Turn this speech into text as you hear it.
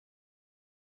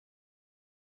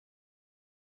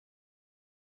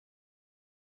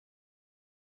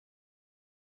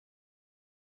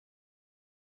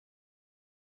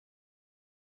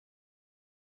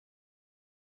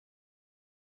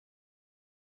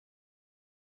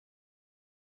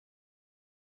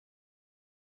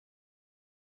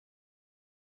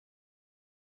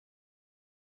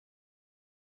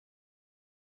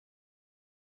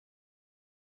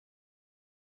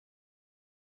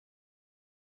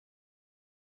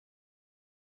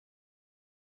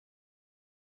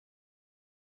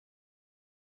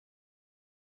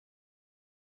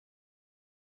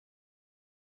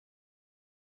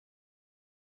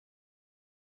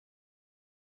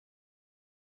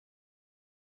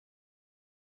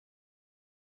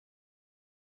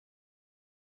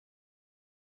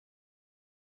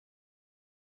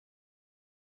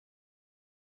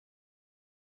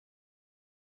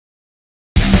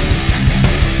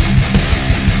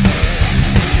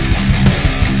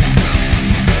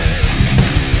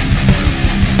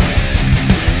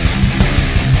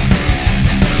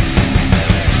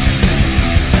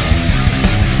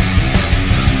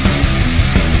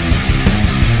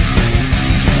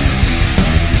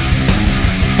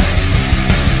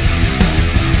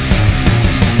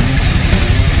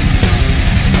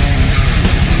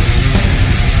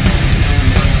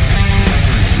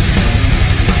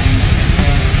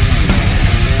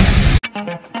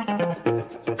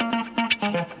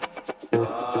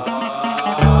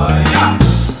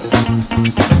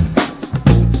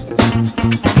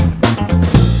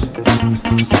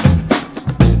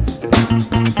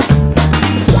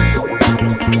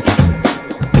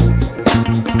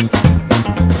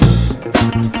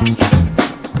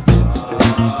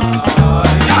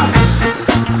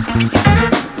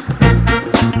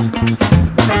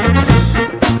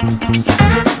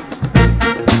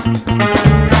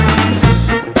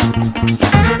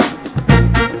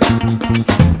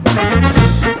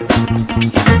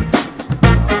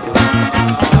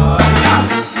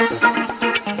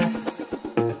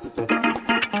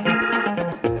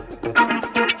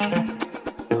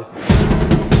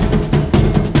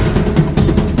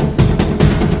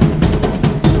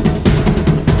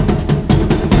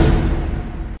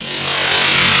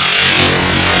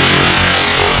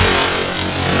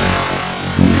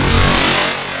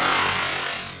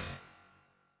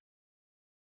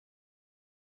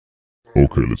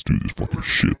Okay, let's do this fucking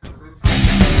shit.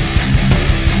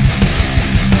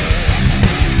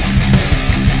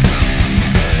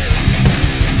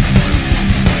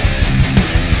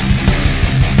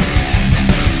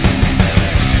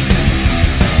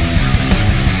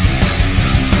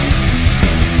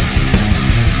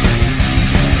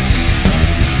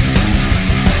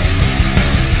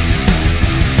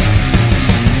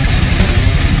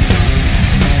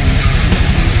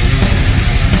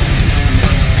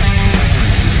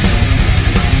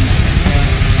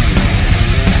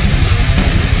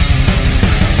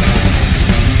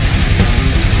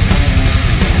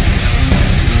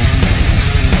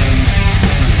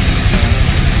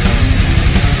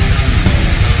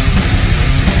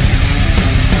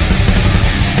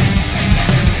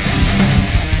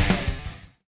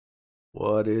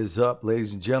 What is up,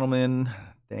 ladies and gentlemen?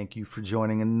 Thank you for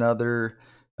joining another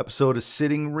episode of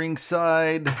Sitting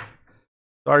Ringside.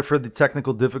 Sorry for the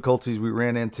technical difficulties we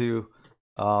ran into.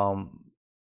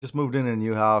 Just moved in a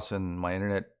new house and my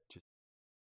internet,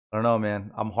 I don't know,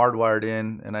 man. I'm hardwired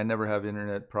in and I never have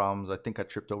internet problems. I think I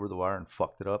tripped over the wire and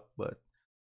fucked it up, but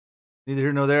neither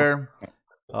here nor there.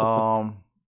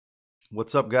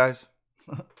 What's up, guys?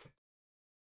 What's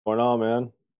going on,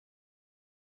 man?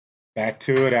 Back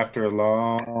to it after a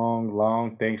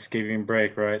long Thanksgiving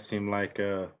break, right? Seemed like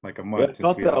a month It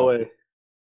felt that way.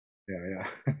 Yeah.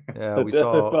 Yeah, we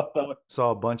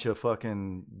saw a bunch of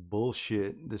fucking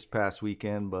bullshit this past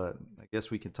weekend, but I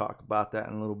guess we can talk about that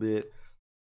in a little bit.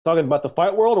 Talking about the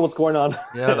fight world or what's going on?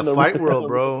 Yeah, the fight world,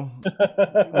 bro.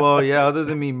 Well, yeah, other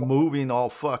than me moving all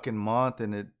fucking month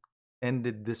and it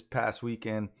ended this past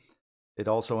weekend, it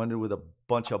also ended with a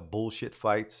bunch of bullshit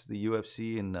fights, the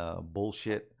UFC and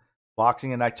bullshit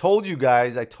boxing. And I told you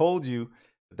guys,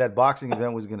 that boxing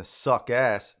event was going to suck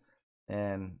ass.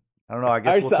 And I don't know, I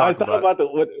guess we'll talk about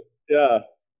it. Yeah,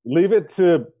 leave it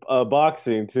to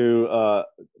boxing to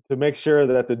make sure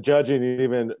that the judging is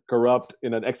even corrupt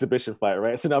in an exhibition fight,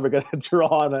 right? So now we're going to draw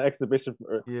on an exhibition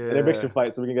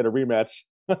fight so we can get a rematch.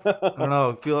 I don't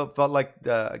know, felt like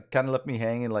kind of left me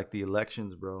hanging like the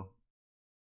elections, bro.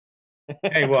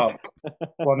 Hey, well,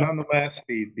 nonetheless,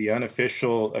 the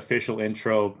official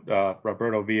intro,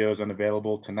 Roberto Villa is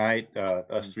unavailable tonight.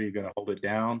 Us three are going to hold it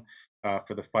down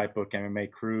for the Fight Book MMA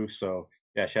crew. So,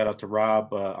 yeah, shout out to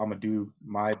Rob. I'm going to do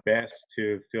my best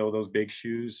to fill those big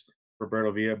shoes,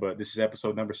 Roberto Villa. But this is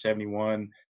episode number 71.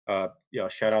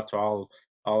 Shout out to all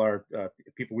our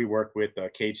people we work with,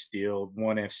 Cage Steel,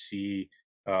 ONE FC,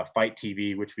 Fight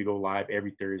TV, which we go live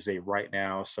every Thursday right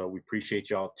now. So we appreciate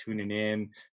y'all tuning in.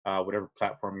 Whatever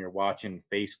platform you're watching,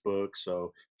 Facebook.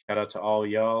 So shout out to all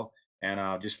y'all.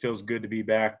 And just feels good to be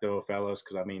back, though, fellas,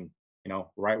 because, I mean,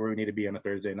 right where we need to be on a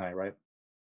Thursday night, right?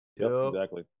 Yep,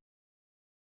 exactly.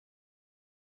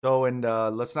 So, and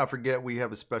let's not forget, we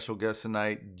have a special guest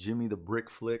tonight, Jimmy the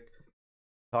Brick Flick,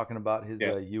 talking about his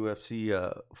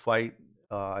UFC fight.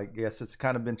 I guess it's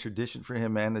kind of been tradition for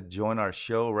him, man, to join our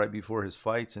show right before his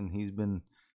fights, and he's been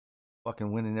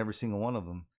fucking winning every single one of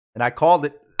them. And I called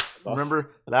it. Remember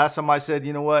last time I said,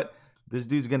 you know what, this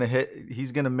dude's gonna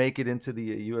he's gonna make it into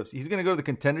the UFC. He's gonna go to the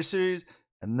Contender Series,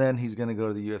 and then he's gonna go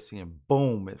to the UFC, and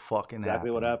boom, it fucking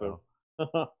exactly happened. What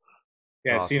happened.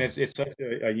 Yeah, awesome. It's such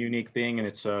a unique thing, and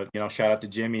it's shout out to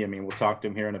Jimmy. I mean, we'll talk to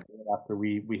him here in a bit after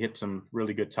we hit some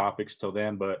really good topics till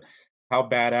then. But how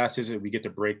badass is it? We get to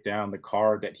break down the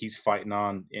card that he's fighting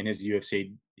on in his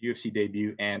UFC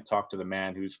debut, and talk to the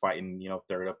man who's fighting,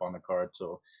 third up on the card.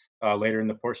 So. Later in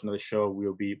the portion of the show,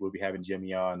 we'll be having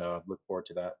Jimmy on. Look forward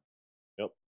to that. Yep.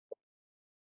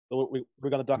 So we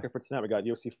got the docket for tonight. We got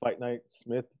UFC Fight Night,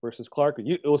 Smith versus Clark.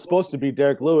 It was supposed to be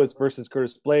Derek Lewis versus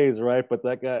Curtis Blaze, right? But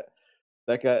that got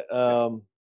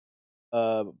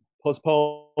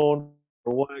postponed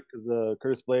or what? Because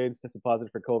Curtis Blades tested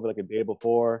positive for COVID like a day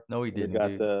before. No, he didn't,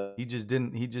 got dude. He just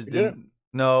didn't. He just didn't? didn't.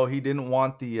 No, he didn't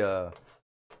want the.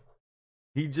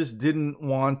 He just didn't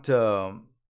want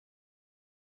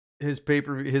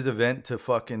his event to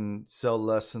fucking sell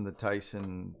less than the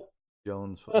Tyson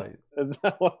Jones fight. Is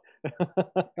that what?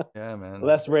 Yeah, man.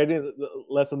 Less rating,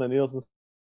 less on the Nielsen.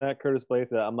 Curtis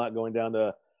Blades. I'm not going down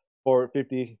to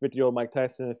 50-year-old Mike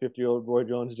Tyson and 50-year-old Roy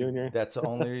Jones Jr. That's the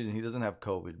only reason. He doesn't have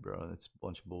COVID, bro. That's a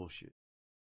bunch of bullshit.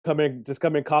 Come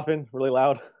in coughing really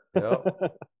loud.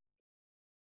 Yep.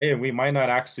 Hey, we might not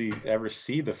actually ever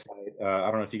see the fight.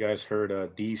 I don't know if you guys heard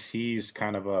DC's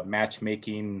kind of a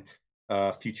matchmaking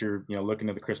future, looking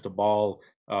at the crystal ball.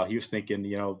 He was thinking,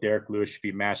 Derek Lewis should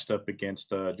be matched up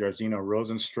against Jairzinho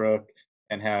Rosenstruck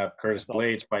and have Curtis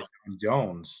Blades fight Jon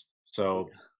Jones. So,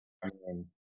 I mean,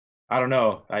 I don't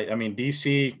know. I mean,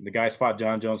 DC, the guys fought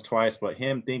Jon Jones twice, but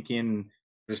him thinking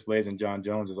Curtis Blades and Jon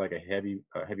Jones is like a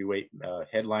heavyweight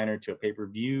headliner to a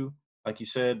pay-per-view, like you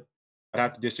said, I'd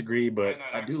have to disagree, but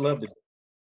I do love the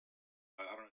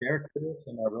Derek Lewis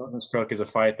and Rosenstruck is a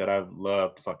fight that I've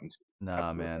loved fucking.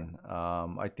 Nah, man.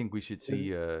 I think we should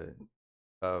see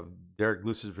Derek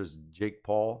Lewis versus Jake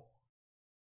Paul.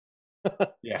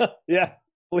 Yeah, yeah.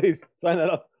 Please sign that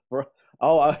up for.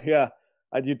 Oh, yeah.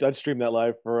 I'd stream that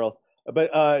live for real.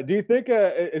 But do you think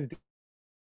is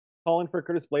calling for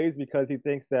Curtis Blades because he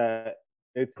thinks that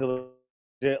it's a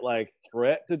legit like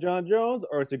threat to Jon Jones,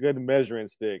 or it's a good measuring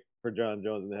stick for Jon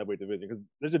Jones in the heavyweight division? Because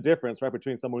there's a difference, right,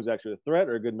 between someone who's actually a threat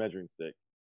or a good measuring stick.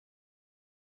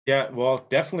 Yeah, well,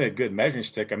 definitely a good measuring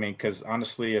stick. I mean, because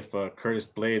honestly, if Curtis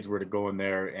Blades were to go in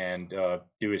there and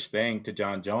do his thing to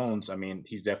Jon Jones, I mean,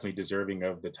 he's definitely deserving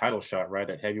of the title shot, right,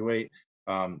 at heavyweight.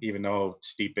 Even though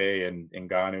Stipe and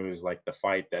Ngannou is like the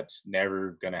fight that's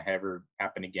never gonna ever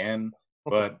happen again,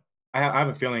 but I have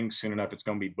a feeling soon enough it's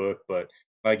gonna be booked. But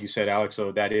like you said, Alex,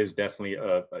 so that is definitely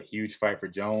a huge fight for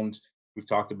Jones. We've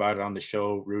talked about it on the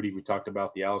show, Rudy. We talked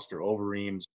about the Alistair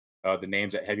Overeems, the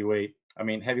names at heavyweight. I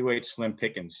mean, heavyweight slim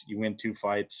pickings. You win 2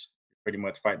 fights, pretty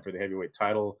much fighting for the heavyweight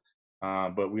title.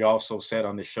 But we also said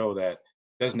on the show that it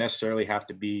doesn't necessarily have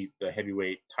to be the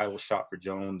heavyweight title shot for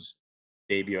Jones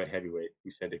debut at heavyweight.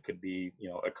 We said it could be,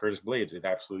 a Curtis Blades. It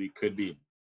absolutely could be.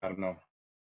 I don't know.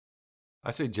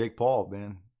 I say Jake Paul,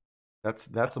 man.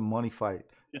 That's a money fight.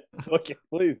 Okay,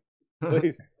 please.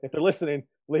 If they're listening,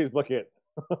 please book it.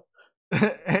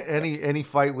 any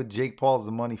fight with Jake Paul is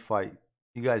a money fight.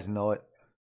 You guys know it.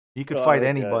 He could fight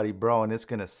anybody, bro, and it's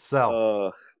gonna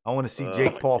sell. I want to see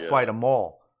Jake Paul fight them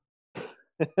all.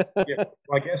 Yeah,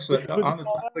 well, I guess on the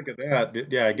topic of that,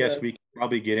 yeah, I guess we can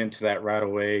probably get into that right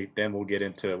away. Then we'll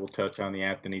touch on the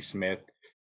Anthony Smith.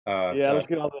 Let's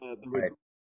get on the right.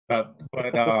 So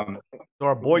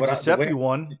our boy Giuseppe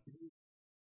won.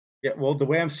 Yeah, well, the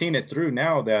way I'm seeing it through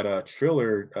now that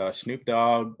Triller, Snoop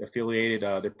Dogg affiliated,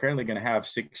 they're apparently going to have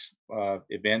 6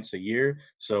 events a year.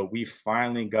 So we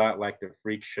finally got like the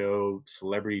freak show,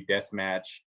 celebrity death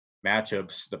match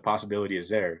matchups. The possibility is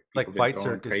there. Like Fight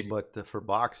Circus, crazy. But for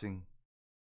boxing.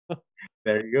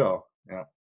 There you go. Yeah.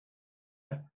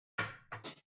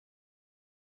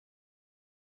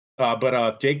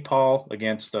 But Jake Paul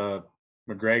against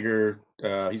McGregor,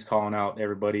 he's calling out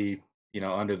everybody,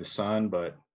 under the sun,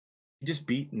 but he just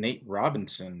beat Nate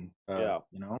Robinson. So,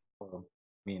 I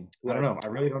mean, I don't know. I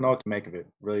really don't know what to make of it.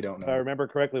 Really don't know. If I remember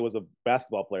correctly, was a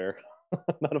basketball player,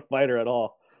 not a fighter at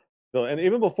all. So, and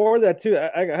even before that too,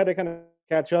 I had to kind of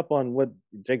catch up on what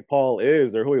Jake Paul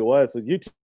is or who he was. So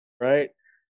YouTube, right?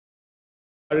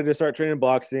 I started to start training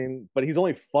boxing, but he's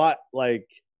only fought like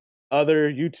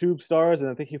other YouTube stars,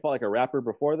 and I think he fought like a rapper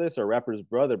before this or a rapper's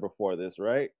brother before this,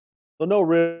 right? So no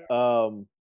real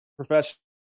professional.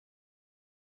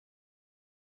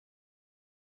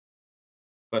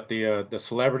 But the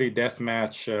celebrity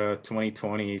deathmatch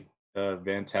 2020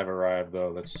 events have arrived,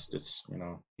 though. It's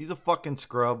He's a fucking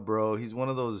scrub, bro. He's one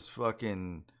of those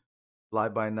fucking fly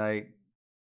by night,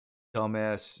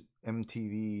 dumbass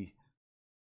MTV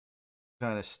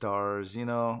kind of stars.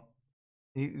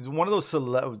 He's one of those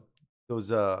not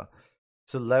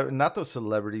those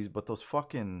celebrities, but those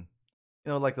fucking,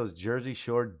 like those Jersey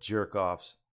Shore jerk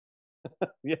offs.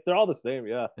 Yeah, they're all the same.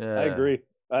 Yeah,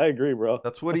 I agree, bro.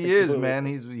 That's what he is, man.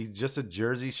 He's just a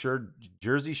Jersey Shore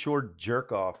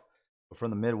jerk off from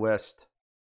the Midwest.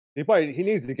 He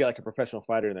needs to get like a professional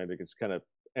fighter in there to just kind of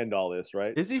end all this,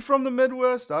 right? Is he from the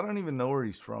Midwest? I don't even know where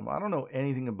he's from. I don't know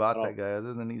anything about that guy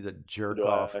other than he's a jerk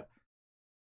off.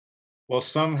 Well,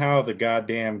 somehow the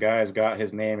goddamn guy's got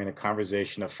his name in a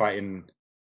conversation of fighting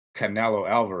Canelo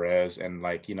Alvarez, and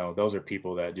those are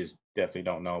people that just definitely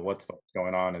don't know what the fuck's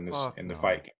going on in the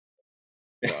fight.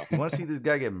 Yeah. You want to see this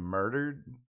guy get murdered?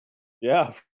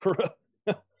 Yeah.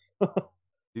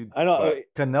 Dude, I know.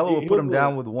 Canelo will put him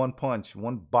down with one punch,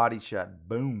 one body shot.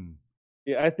 Boom.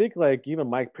 Yeah, I think like even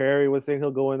Mike Perry was saying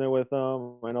he'll go in there with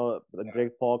him. I know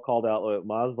Jake Paul called out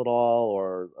Masvidal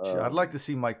or. I'd like to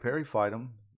see Mike Perry fight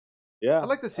him. Yeah, I'd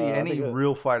like to see any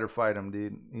real fighter fight him,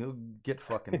 dude. He'll get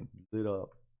fucking lit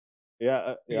up.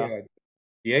 Yeah.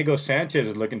 Diego Sanchez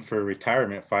is looking for a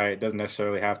retirement fight. It doesn't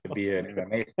necessarily have to be an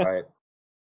MMA fight.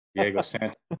 Diego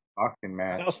Sanchez boxing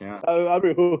match. Yeah. I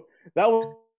mean,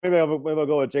 maybe I'll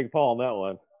go with Jake Paul on that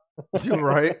one. You're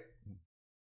right.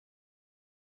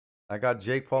 I got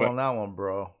Jake Paul on that one,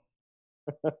 bro.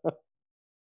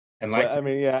 And like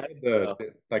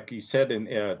like you said in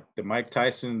the Mike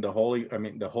Tyson, the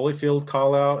Holyfield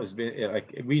call out has been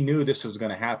like we knew this was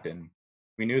going to happen.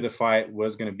 We knew the fight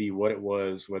was going to be what it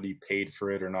was, whether you paid for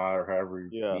it or not, or however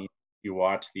you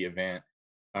watched the event.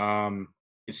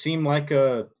 It seemed like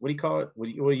what do you call it?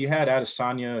 Well, you had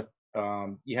Adesanya,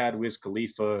 you had Wiz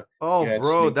Khalifa. Oh,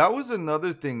 bro, that was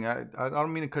another thing. I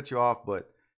don't mean to cut you off,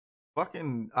 but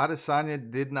fucking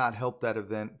Adesanya did not help that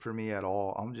event for me at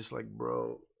all. I'm just like,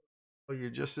 bro, you're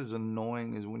just as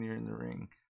annoying as when you're in the ring.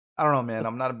 I don't know, man.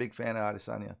 I'm not a big fan of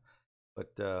Adesanya,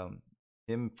 but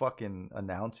him fucking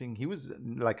announcing, he was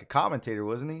like a commentator,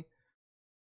 wasn't he,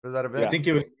 for that event? I think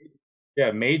it was,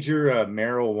 major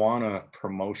marijuana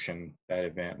promotion. That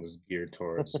event was geared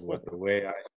towards what the way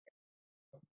I.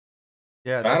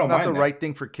 Yeah, that's not the right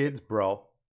thing for kids, bro.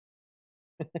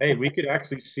 Hey, we could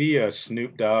actually see a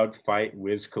Snoop Dogg fight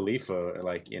Wiz Khalifa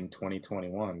like in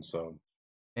 2021. So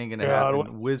ain't gonna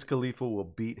happen. Wiz Khalifa will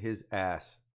beat his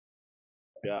ass.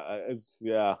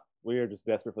 Yeah, we are just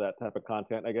desperate for that type of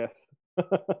content, I guess.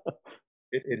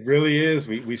 It really is.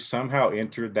 We somehow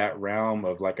entered that realm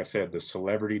of, like I said, the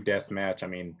celebrity death match. I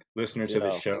mean, listeners to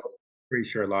the show, pretty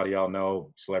sure a lot of y'all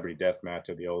know celebrity death match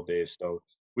of the old days. So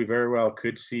we very well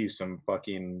could see some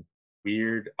fucking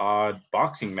weird, odd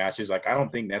boxing matches. Like I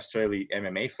don't think necessarily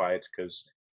MMA fights because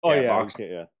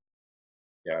boxing,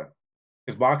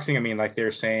 because boxing. I mean, like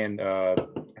they're saying, I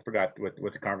forgot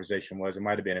what the conversation was. It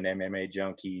might have been an MMA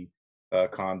junkie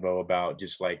convo about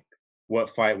just like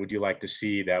what fight would you like to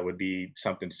see that would be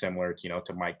something similar,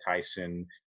 to Mike Tyson,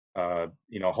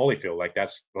 Holyfield. Like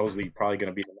that's supposedly probably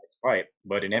going to be the next fight.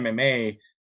 But in MMA,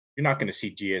 you're not going to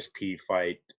see GSP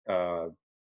fight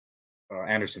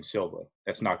Anderson Silva.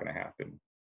 That's not going to happen.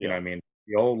 You know what I mean?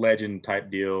 The old legend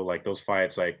type deal, like those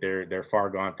fights, like they're far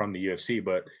gone from the UFC,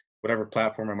 but whatever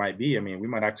platform it might be, I mean, we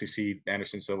might actually see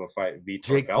Anderson Silva fight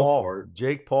Vitor Belfort.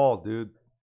 Jake Paul, dude.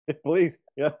 Please.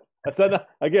 Yeah. I said that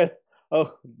again.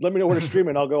 Oh, let me know where to stream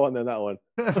it. I'll go on there, that one.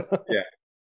 Yeah.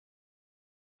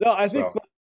 No, I think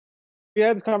we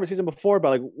had this conversation before about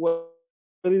like what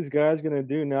are these guys going to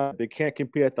do now? They can't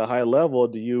compete at the high level.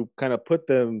 Do you kind of put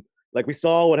them, like we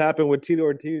saw what happened with Tito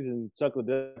Ortiz and Chuck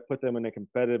Liddell, put them in a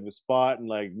competitive spot and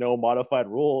like no modified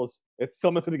rules? It's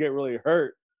someone's going to get really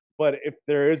hurt. But if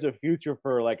there is a future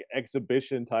for like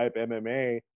exhibition type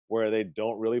MMA where they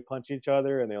don't really punch each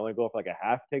other and they only go for like a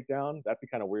half takedown, that'd be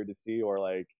kind of weird to see. Or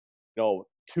like,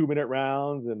 2-minute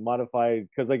rounds and modified,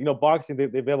 because like, boxing,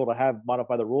 they've been able to have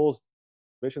modify the rules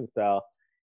exhibition style.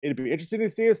 It'd be interesting to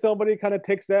see if somebody kind of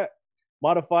takes that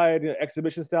modified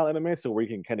exhibition style MMA, so where you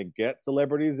can kind of get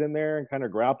celebrities in there and kind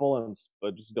of grapple and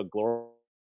just a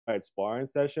glorified sparring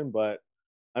session. But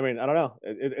I mean, I don't know.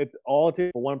 It all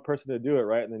takes for one person to do it,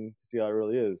 right? And then to see how it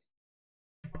really is.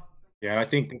 Yeah, and I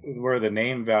think this is where the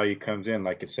name value comes in.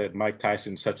 Like I said, Mike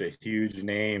Tyson's such a huge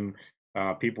name.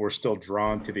 People were still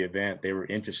drawn to the event. They were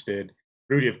interested.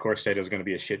 Rudy, of course, said it was going to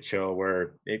be a shit show,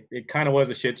 where it kind of was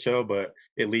a shit show, but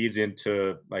it leads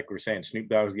into, like we're saying, Snoop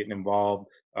Dogg's getting involved.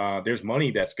 There's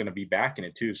money that's going to be backing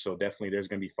it too. So definitely there's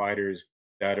going to be fighters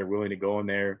that are willing to go in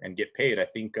there and get paid. I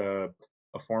think a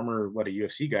former, a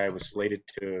UFC guy was slated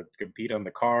to compete on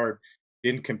the card,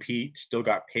 didn't compete, still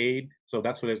got paid. So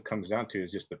that's what it comes down to,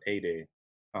 is just the payday.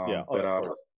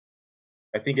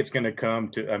 I think it's going to come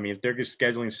to, I mean, if they're just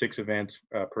scheduling 6 events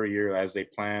per year as they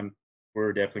plan,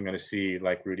 we're definitely going to see,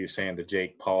 like Rudy was saying, the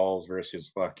Jake Pauls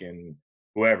versus fucking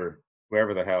whoever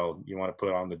the hell you want to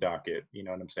put on the docket. You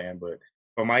know what I'm saying? But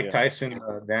Mike Tyson,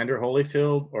 Vander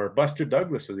Holyfield, or Buster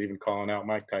Douglas is even calling out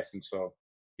Mike Tyson. So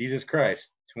Jesus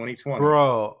Christ, 2020.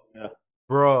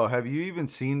 Bro, have you even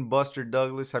seen Buster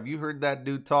Douglas? Have you heard that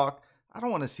dude talk? I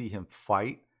don't want to see him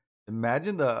fight.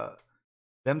 Imagine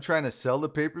them trying to sell the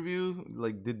pay-per-view.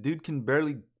 Like, the dude can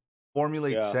barely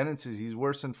formulate sentences. He's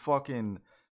worse than fucking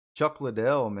Chuck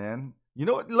Liddell, man. You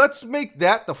know what? Let's make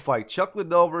that the fight. Chuck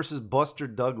Liddell versus Buster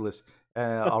Douglas.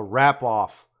 A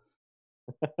wrap-off.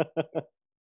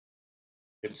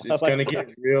 It's gonna get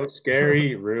real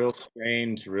scary, real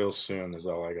strange, real soon. Is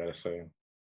all I gotta say.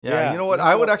 Yeah, you know what?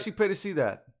 I would actually pay to see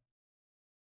that.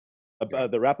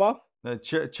 The wrap off.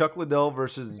 Chuck Liddell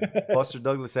versus Buster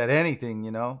Douglas at anything,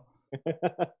 you know.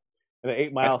 An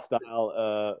 8 Mile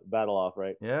style battle off,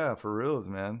 right? Yeah, for reals,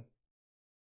 man.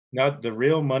 Now the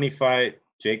real money fight.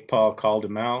 Jake Paul called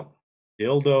him out.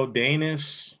 Dildo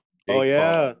Danis. Oh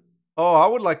yeah. Paul. Oh, I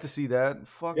would like to see that.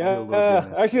 Fuck Dildo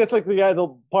Danis. Actually, that's like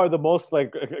part of the most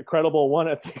like credible one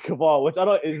I think of all. Which I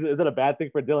don't is it a bad thing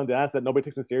for Dylan Danis that nobody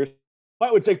takes him serious?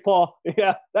 Fight with Jake Paul.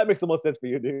 Yeah, that makes the most sense for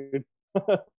you, dude.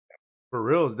 For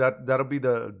reals, that'll be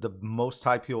the most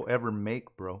hype he'll ever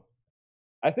make, bro.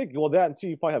 I think that and too.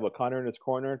 You probably have a Connor in his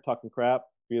corner talking crap,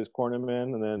 be his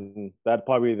cornerman, and then that'd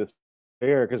probably be the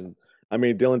fair because I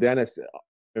mean Dylan Danis,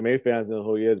 MMA fans know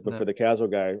who he is, but for the casual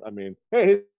guy, I mean, hey,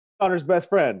 he's Connor's best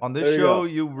friend. On this show,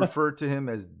 you refer to him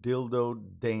as Dildo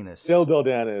Danis. Dildo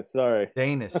Danis, sorry.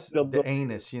 Danis, the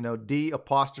anus, you know, D'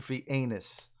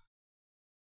 anus.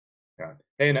 Yeah.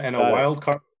 And a wild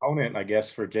card opponent, I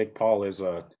guess, for Jake Paul is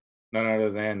none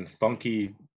other than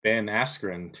Funky Ben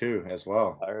Askren too, as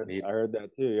well. I heard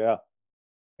that too. Yeah.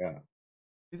 Yeah.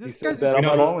 This guy's just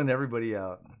calling everybody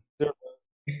out.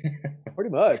 Pretty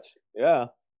much. Yeah.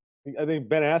 I think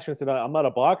Ben Askren said, "I'm not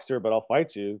a boxer, but I'll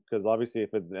fight you." Because obviously,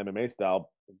 if it's an MMA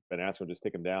style, Ben Askren will just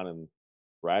take him down and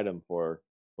ride him for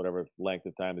whatever length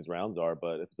of time these rounds are.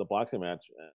 But if it's a boxing match,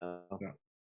 yeah.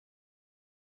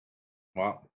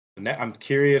 Wow. I'm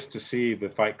curious to see the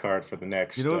fight card for the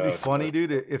next. You know, it'd be funny,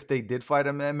 dude, if they did fight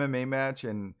an MMA match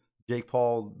and Jake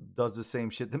Paul does the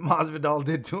same shit that Masvidal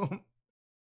did to him.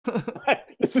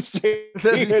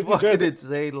 That'd be fucking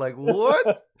insane. Like,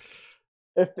 what?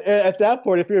 At that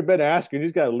point, if you're Ben Askren, you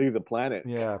just got to leave the planet.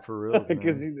 Yeah, for real.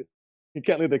 Because you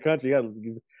can't leave the country. You got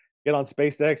to get on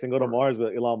SpaceX and go to Mars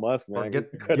with Elon Musk, man. Or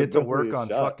get to work on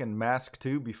fucking Mask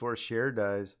 2 before Cher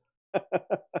dies.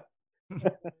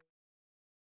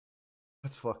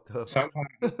 That's fucked up. Somehow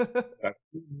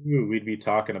we'd be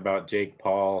talking about Jake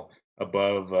Paul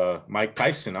above Mike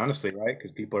Tyson, honestly, right?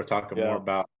 Because people are talking more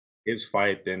about his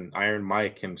fight than Iron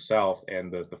Mike himself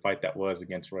and the fight that was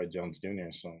against Roy Jones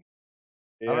Jr. So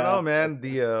I don't know, man.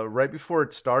 The right before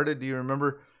it started, do you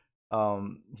remember?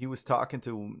 He was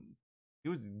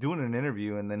doing an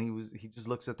interview, and then he just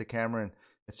looks at the camera and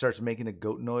starts making a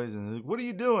goat noise, and like, "What are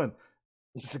you doing?"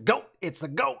 It's a goat. It's the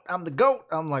goat. I'm the goat.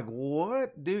 I'm like,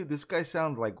 what, dude? This guy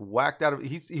sounds like whacked out of.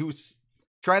 He was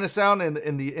trying to sound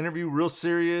in the interview real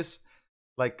serious,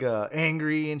 like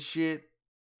angry and shit.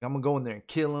 I'm gonna go in there and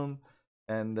kill him,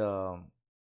 and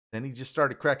then he just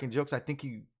started cracking jokes. I think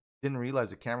he didn't realize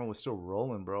the camera was still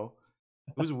rolling, bro.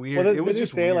 It was weird. Well, it was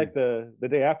just say weird. Like the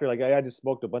day after, like I just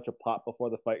smoked a bunch of pot before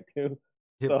the fight too.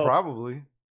 Yeah, so. Probably.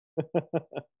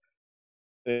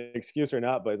 Excuse or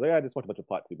not, but it's like I just smoked a bunch of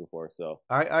pot too before. So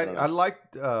I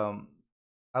liked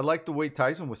the way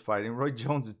Tyson was fighting. Roy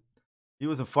Jones, he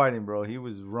wasn't fighting, bro. He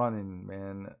was running,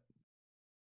 man.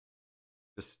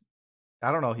 Just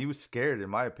I don't know. He was scared,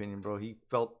 in my opinion, bro. He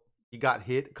got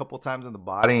hit a couple times in the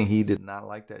body, and he did not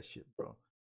like that shit, bro.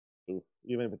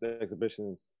 Even if it's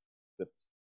exhibitions,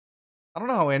 I don't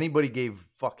know how anybody gave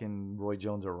fucking Roy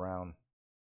Jones a round.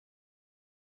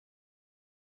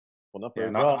 Well, not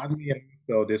very well.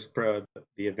 So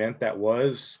the event that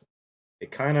was,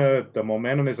 the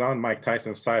momentum is on Mike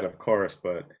Tyson's side, of course,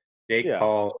 but Jake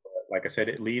Paul, like I said,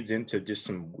 it leads into just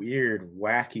some weird,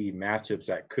 wacky matchups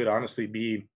that could honestly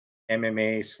be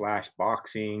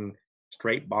MMA/boxing,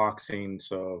 straight boxing.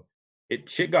 So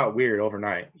shit got weird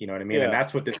overnight. You know what I mean? Yeah. And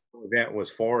that's what this event was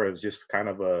for. It was just kind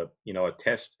of a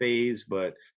test phase,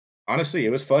 but honestly, it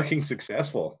was fucking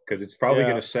successful because it's probably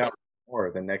going to sell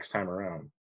more the next time around.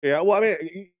 Yeah, well, I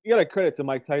mean, you got to credit to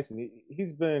Mike Tyson.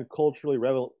 He's been culturally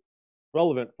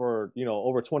relevant for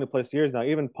over 20 plus years now.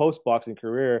 Even post boxing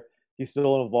career, he's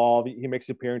still involved. He makes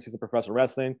appearances in professional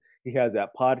wrestling. He has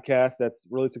that podcast that's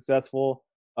really successful.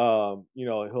 He'll. He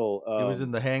was in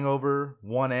The Hangover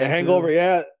 1 and 2. The Hangover,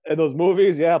 yeah, and those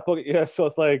movies, yeah. So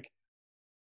it's like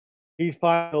he's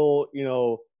finally,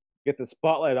 get the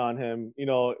spotlight on him.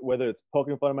 Whether it's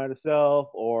poking fun at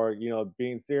himself or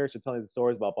being serious or telling the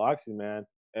stories about boxing, man.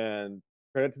 And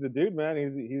credit to the dude, man.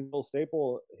 He's a little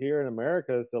staple here in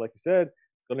America. So, like you said,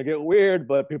 it's gonna get weird,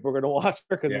 but people are gonna watch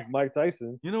her because it's Mike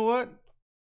Tyson. You know what?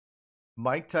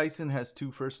 Mike Tyson has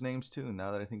 2 first names too.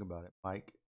 Now that I think about it,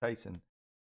 Mike Tyson.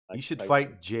 He should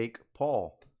fight Jake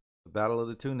Paul. The battle of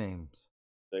the 2 names.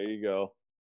 There you go.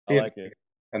 I like it.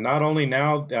 And not only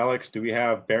now, Alex, do we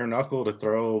have bare knuckle to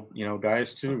throw,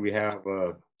 guys to? We have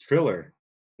Triller.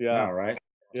 Yeah. Now, right?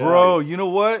 Yeah. Bro, you know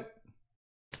what?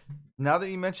 Now that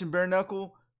you mentioned bare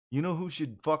knuckle, you know who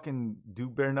should fucking do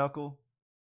bare knuckle?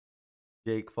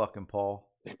 Jake fucking Paul.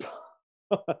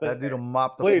 That dude will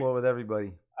mop the floor with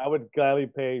everybody. I would gladly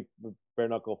pay bare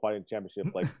knuckle fighting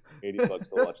championship like $80 to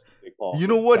watch Jake Paul. You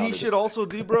know what he should also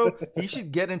do, bro? He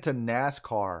should get into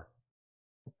NASCAR.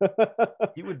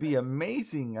 He would be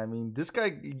amazing. I mean, this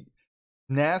guy,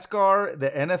 NASCAR, the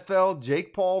NFL,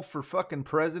 Jake Paul for fucking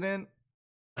president.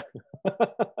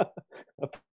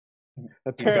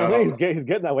 Apparently, he's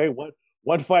getting that way.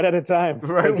 One fight at a time.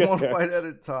 Right, one fight at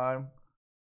a time.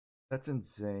 That's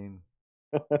insane.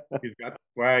 He's got the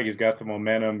swag. He's got the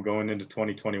momentum going into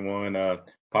 2021.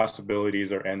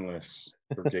 Possibilities are endless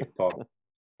for Jake Paul.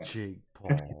 Jake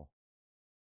Paul.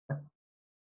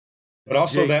 But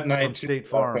also Jake that night, from State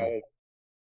Farm.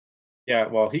 Yeah,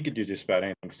 well, he could do just about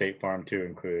anything, State Farm too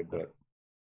included. But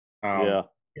yeah.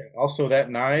 Also that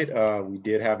night, we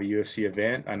did have a UFC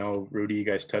event. I know Rudy, you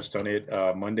guys touched on it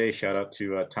Monday. Shout out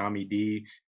to Tommy D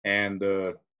and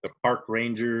the park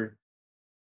ranger.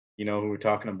 You know who we're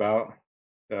talking about?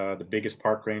 The biggest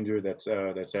park ranger that's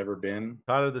ever been.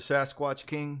 Tyler the Sasquatch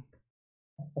King.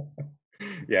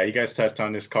 Yeah, you guys touched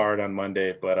on this card on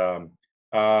Monday, but I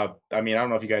mean, I don't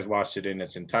know if you guys watched it in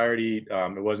its entirety.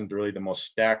 It wasn't really the most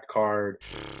stacked card.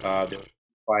 There were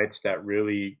fights that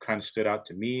really kind of stood out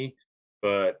to me,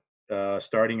 but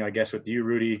starting, I guess, with you,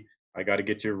 Rudy, I got to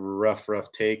get your rough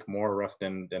take, more rough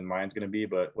than mine's gonna be.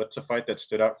 But what's a fight that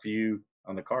stood out for you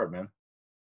on the card, man?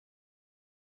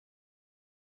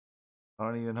 I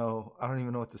don't even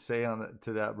know what to say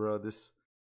to that, bro. This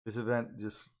event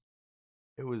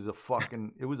it was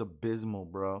abysmal,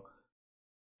 bro.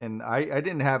 And I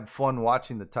didn't have fun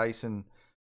watching the Tyson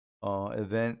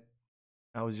event.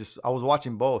 I was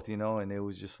watching both, you know, and it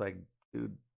was just like,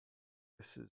 dude,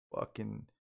 this is fucking.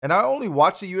 And I only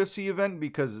watch the UFC event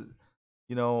because,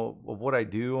 you know, of what I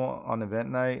do on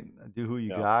event night. I do Who You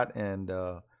Got, and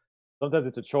sometimes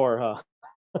it's a chore, huh?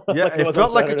 Yeah, like it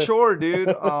felt like a chore, dude.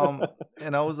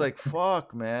 And I was like,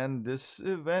 "Fuck, man, this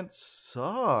event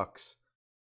sucks."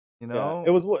 You know,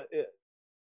 it was one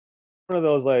of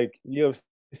those like UFC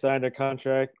signed a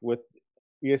contract with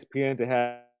ESPN to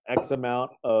have X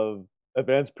amount of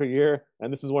events per year,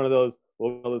 and this is one of those.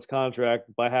 Well, this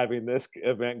contract by having this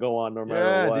event go on no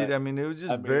matter what. Yeah, dude. I mean, it was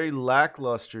just very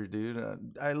lackluster,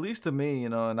 dude. At least to me, you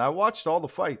know. And I watched all the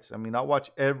fights. I mean, I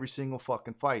watched every single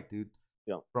fucking fight, dude.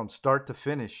 Yeah. From start to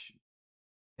finish.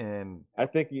 And I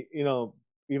think, you know,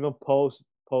 even post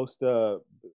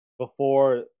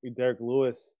before Derek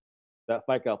Lewis, that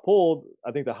fight got pulled,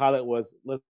 I think the highlight was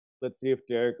let's see if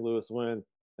Derek Lewis wins,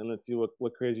 and let's see what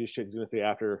crazy shit he's gonna say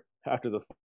after the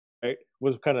fight. Right?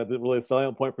 Was kind of the really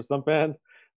selling point for some fans,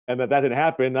 and that didn't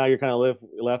happen. Now you're kind of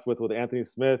left with Anthony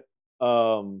Smith.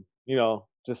 You know,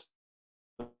 just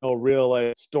no real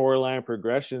like storyline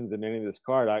progressions in any of this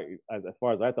card. As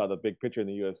far as I thought, the big picture in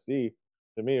the UFC,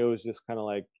 to me, it was just kind of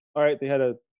like, all right,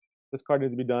 this card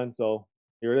needs to be done, so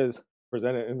here it is,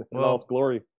 present it in all its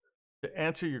glory. To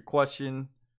answer your question,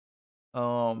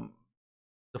 the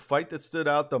fight that stood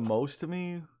out the most to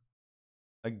me,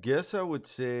 I guess I would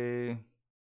say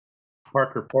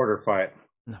Parker Porter fight.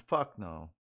 No, fuck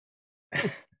no.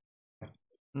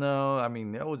 No, I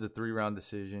mean that was a 3-round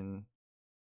decision.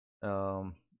 It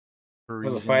was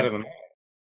a fight of the night.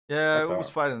 Yeah, it was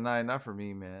fight of the night. Not for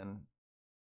me, man.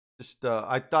 Just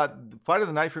I thought the fight of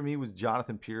the night for me was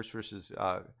Jonathan Pierce versus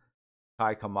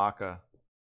Kai Kamaka.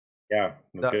 Yeah,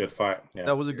 good fight. Yeah,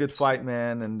 that was a good fight,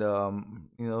 man. And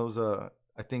you know, it was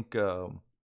I think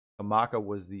Kamaka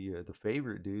was the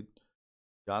favorite, dude.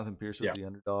 Jonathan Pierce was the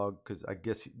underdog because I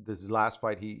guess this last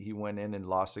fight he went in and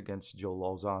lost against Joe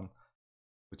Lauzon,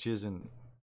 which isn't.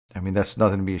 I mean, that's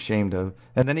nothing to be ashamed of.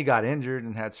 And then he got injured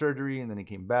and had surgery, and then he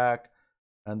came back,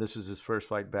 and this was his first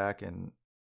fight back, and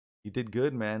he did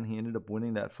good, man. He ended up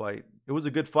winning that fight. It was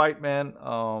a good fight, man.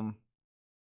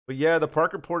 But yeah, the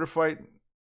Parker Porter fight.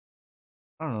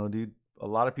 I don't know, dude. A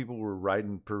lot of people were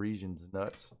riding Parisians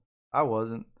nuts. I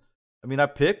wasn't. I mean, I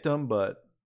picked him, but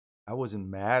I wasn't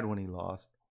mad when he lost.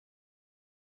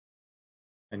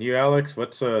 And you, Alex,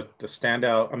 what's the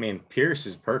standout? I mean, Pierce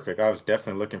is perfect. I was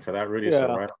definitely looking for that. Rudy said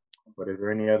right. But is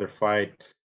there any other fight?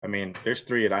 I mean, there's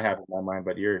 3 that I have in my mind,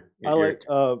 but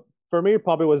for me,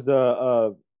 probably was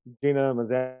Gina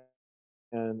Mazan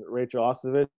and Rachel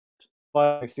Ostovich.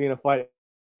 Seeing a fight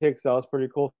kicks, that was pretty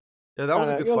cool. Yeah, that was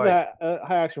a good fight. It was a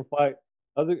high action fight.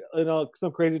 That was, you know,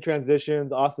 some crazy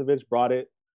transitions. Ostovich brought it.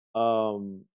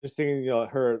 Just seeing, you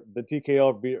know, the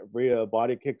TKO via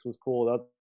body kicks was cool. That's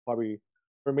probably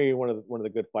for me one of the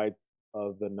good fights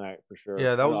of the night for sure.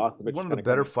 Yeah, that was one of the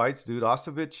better fights, dude.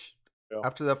 Ostovich,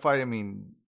 after that fight, I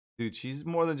mean, dude, she's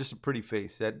more than just a pretty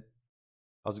face. I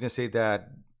was gonna say that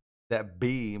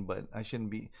B, but I shouldn't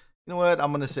be. You know what?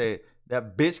 I'm gonna say it.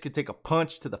 that bitch could take a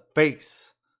punch to the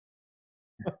face.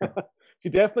 She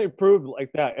definitely proved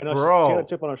like that. And she had a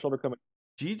chip on her shoulder coming.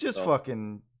 She just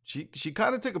fucking she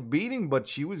kind of took a beating, but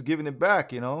she was giving it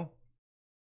back, you know.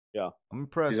 Yeah, I'm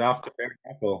impressed. She's off to bare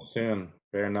knuckle soon.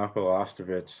 Bare knuckle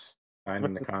Ostrovich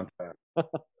signing the contract.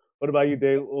 What about you,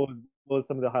 Dave? What was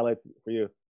some of the highlights for you?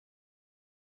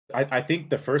 I think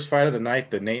the first fight of the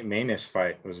night, the Nate Maness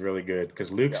fight, was really good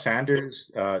because Luke Sanders,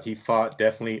 he fought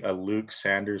definitely a Luke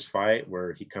Sanders fight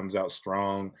where he comes out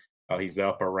strong, he's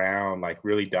up around like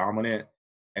really dominant,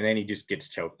 and then he just gets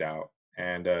choked out,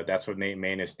 and that's what Nate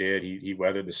Maness did. He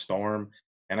weathered the storm,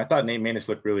 and I thought Nate Maness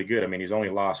looked really good. I mean, he's only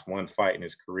lost one fight in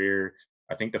his career.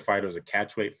 I think the fight was a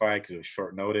catchweight fight because it was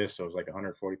short notice, so it was like a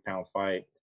 140-pound fight.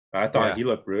 I thought he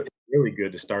looked really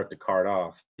good to start the card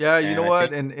off. Yeah, you know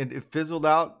what? And it fizzled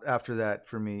out after that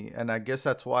for me. And I guess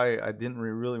that's why I didn't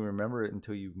really remember it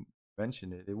until you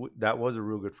mentioned it. That was a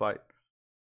real good fight.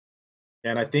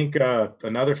 And I think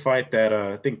another fight that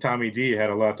I think Tommy D had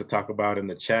a lot to talk about in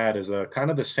the chat is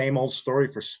kind of the same old story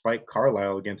for Spike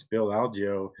Carlyle against Bill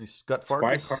Algeo. Scott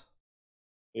Farkas?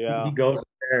 He goes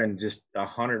there and just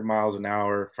 100 miles an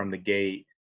hour from the gate.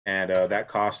 And that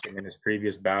cost him in his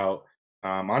previous bout.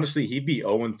 Honestly, he'd be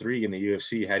 0-3 in the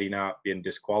UFC had he not been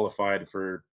disqualified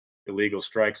for illegal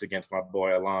strikes against my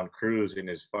boy Alon Cruz in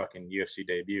his fucking UFC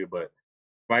debut. But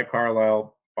Spike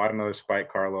Carlyle fought another Spike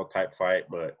Carlyle type fight.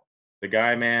 But the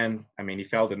guy, man, I mean, he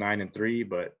fell to 9-3,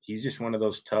 but he's just one of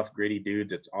those tough, gritty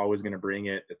dudes that's always going to bring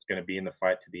it. That's going to be in the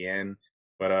fight to the end.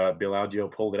 But Bill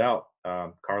Algeo pulled it out.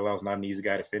 Carlyle's not an easy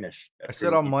guy to finish. I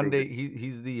said on Monday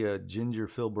he's the ginger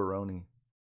Phil Baroni.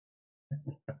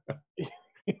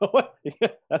 You know what? Yeah,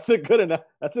 that's a good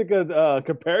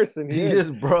comparison. He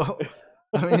is, bro.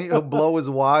 I mean, he'll blow his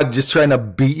wad just trying to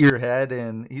beat your head,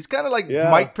 and he's kind of like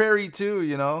Mike Perry too,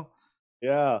 you know?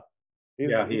 Yeah,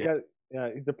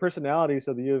 he's a personality,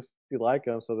 so the UFC like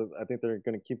him. So I think they're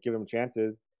going to keep giving him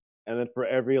chances. And then for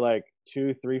every like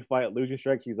 2-3 fight losing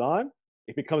streak he's on,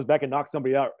 if he comes back and knocks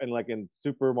somebody out and like in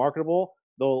super marketable,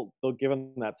 they'll give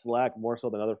him that slack more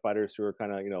so than other fighters who are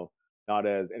kind of not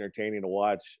as entertaining to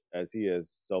watch as he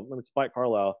is. So I mean, Spike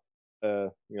Carlyle,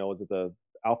 was it the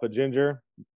Alpha Ginger?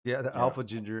 Yeah, the Alpha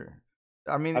Ginger.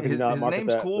 I mean, his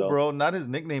name's cool, bro. Not his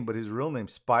nickname, but his real name,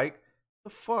 Spike.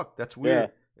 The fuck? That's weird.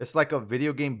 Yeah. It's like a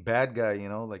video game bad guy,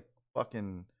 like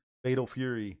fucking Fatal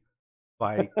Fury.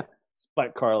 Spike.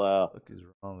 Spike Carlyle. What is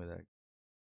wrong with that?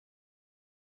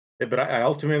 Yeah, but I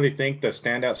ultimately think the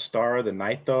standout star of the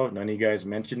night, though, none of you guys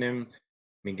mentioned him,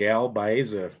 Miguel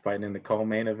Baeza fighting in the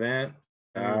co-main event.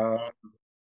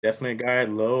 Definitely a guy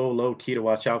low key to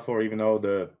watch out for, even though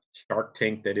the shark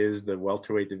tank that is the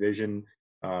welterweight division,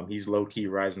 he's low key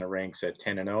rising the ranks at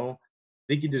 10-0. I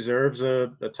think he deserves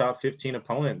a top 15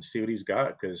 opponent and see what he's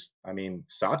got. Because I mean,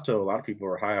 Sato, a lot of people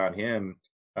were high on him.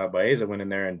 Baeza went in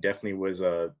there and definitely was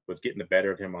getting the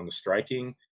better of him on the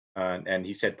striking. And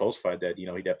he said post fight that he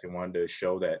definitely wanted to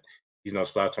show that he's no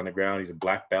slouch on the ground. He's a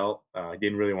black belt. He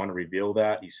didn't really want to reveal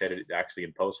that. He said it actually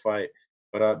in post fight.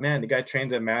 But man, the guy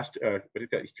trains at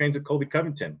he trains with Colby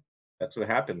Covington. That's what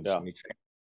happens. Yeah. When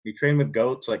you train with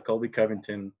goats like Colby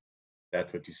Covington,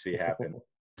 that's what you see happen.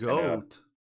 Goat.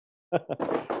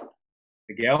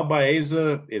 Miguel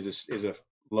Baeza is a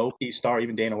low key star.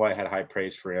 Even Dana White had high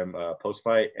praise for him post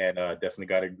fight, and definitely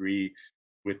got to agree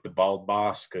with the bald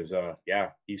boss because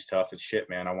he's tough as shit,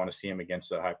 man. I want to see him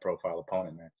against a high profile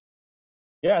opponent, man.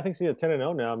 Yeah, I think he's at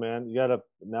 10-0 now, man.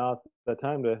 Now it's that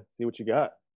time to see what you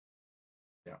got.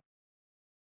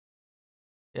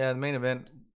 Yeah, the main event,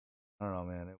 I don't know,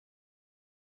 man. It was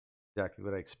exactly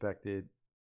what I expected.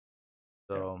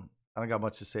 So I don't got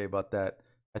much to say about that.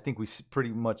 I think we pretty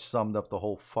much summed up the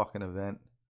whole fucking event.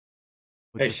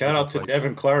 Hey, shout out to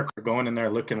Devin Clark for going in there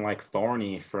looking like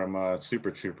Thorny from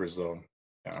Super Troopers, though.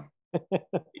 Yeah.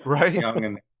 Right? Young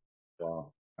and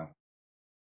well,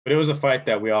 but it was a fight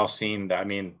that we all seen. I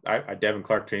mean, Devin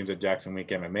Clark trains at Jackson Wink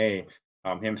MMA.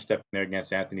 Him stepping there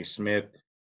against Anthony Smith.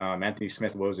 Anthony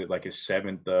Smith, what was it, like his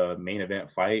 7th main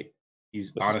event fight?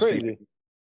 He's honestly crazy.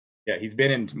 Yeah, he's been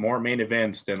in more main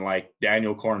events than like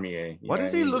Daniel Cormier. Why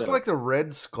does he look like the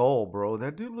Red Skull, bro?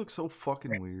 That dude looks so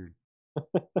fucking weird.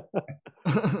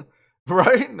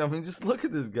 Right? I mean, just look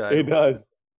at this guy. He does.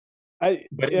 It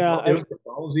was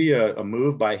ballsy a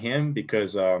move by him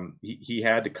because he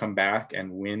had to come back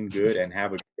and win good and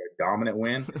have a dominant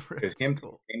win because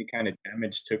any kind of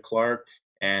damage to Clark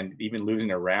and even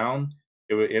losing a round,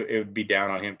 it would be down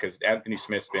on him because Anthony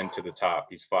Smith's been to the top.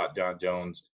 He's fought John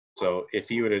Jones. So if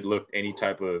he would have looked any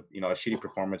type of a shitty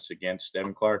performance against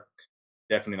Devin Clark,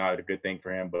 definitely not a good thing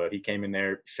for him. But he came in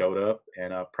there, showed up,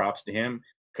 and props to him.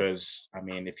 Because I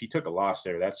mean, if he took a loss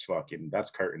there, that's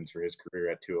curtains for his career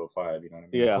at 205. You know what I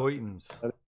mean? Yeah.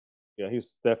 Coitens. Yeah,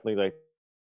 he's definitely like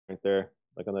right there,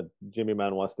 like on the Jimmy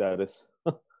Manuwa status.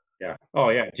 Yeah. Oh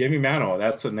yeah, Jimmy Manuwa.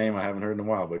 That's a name I haven't heard in a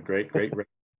while, but great.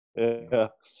 Yeah.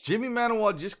 Jimmy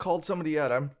Manuwa just called somebody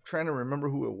out. I'm trying to remember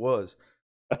who it was.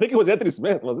 I think it was Anthony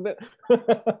Smith, wasn't it?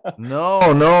 No.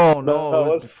 It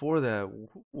was before that.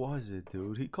 Who was it,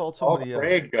 dude? He called somebody out.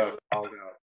 Craig called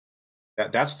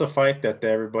out. That's the fight that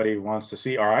everybody wants to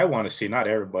see, or I want to see. Not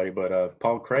everybody, but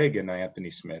Paul Craig and Anthony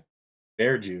Smith.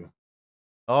 Bearju.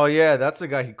 Oh yeah, that's the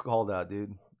guy he called out,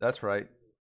 dude. That's right.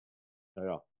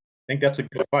 Yeah. I think that's a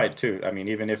good fight too. I mean,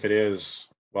 even if it is,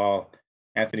 well,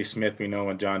 Anthony Smith, we know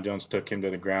when John Jones took him to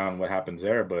the ground, what happens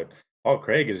there. But Paul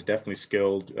Craig is definitely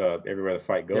skilled everywhere the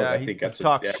fight goes. Yeah, I think he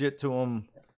talked shit to him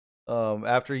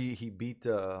after he beat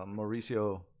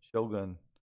Mauricio Shogun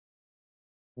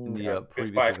in the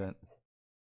previous event.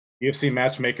 UFC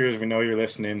matchmakers, we know you're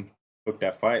listening. Book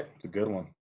that fight. It's a good one.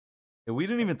 And we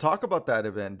didn't even talk about that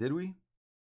event, did we?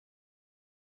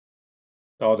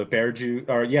 Oh, the Bearju,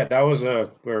 or yeah, that was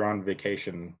we're on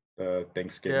vacation.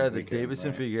 Thanksgiving. Yeah, the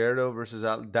Davison Figueiredo versus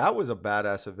that was a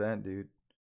badass event, dude.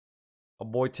 A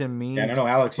boy Tim Means. Yeah, I know,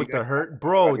 Alex. With the hurt,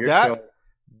 bro.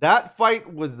 That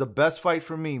fight was the best fight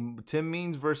for me. Tim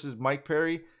Means versus Mike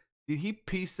Perry. Did he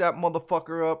piece that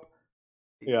motherfucker up?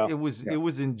 Yeah, it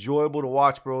was enjoyable to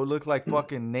watch, bro. It looked like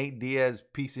fucking Nate Diaz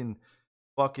piecing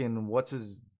fucking what's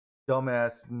his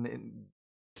dumbass.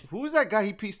 Who was that guy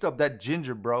he pieced up? That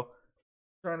ginger, bro. I'm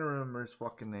trying to remember his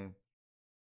fucking name.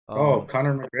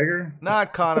 Conor McGregor?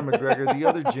 Not Conor McGregor, the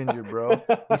other ginger, bro.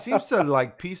 He seems to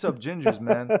like piece up gingers,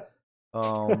 man.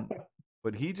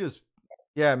 But he just,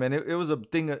 yeah, man. It was a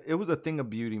thing. It was a thing of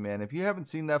beauty, man. If you haven't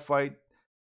seen that fight,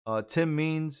 Tim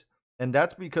Means, and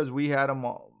that's because we had him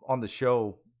on the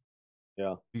show.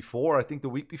 Yeah. Before, I think the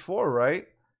week before, right?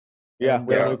 Yeah,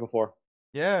 the week before.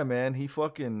 Yeah, man. He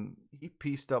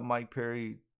pieced up Mike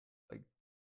Perry. Like,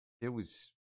 it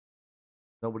was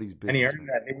nobody's business. And he earned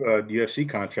that new UFC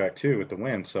contract too with the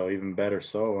win, so even better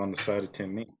so on the side of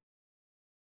Tim Means.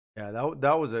 Yeah,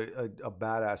 that was a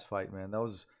badass fight, man. That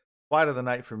was fight of the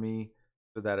night for me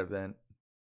for that event.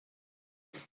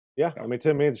 Yeah, I mean,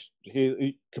 Tim Means,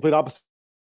 he complete opposite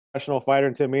professional fighter,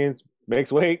 and Tim Means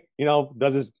makes weight,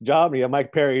 does his job. And yeah,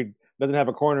 Mike Perry doesn't have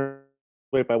a corner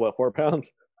weight by 4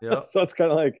 pounds. Yeah. So it's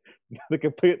kind of like the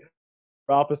complete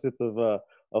opposites of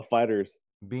fighters.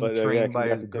 Being trained by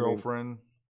his girlfriend.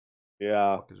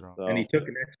 Yeah. So. And he took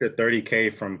an extra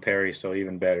 $30K from Perry, so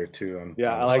even better too.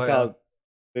 I like how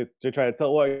they try to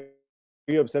tell, what are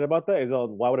you upset about that? He's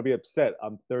why would I be upset?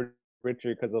 I'm third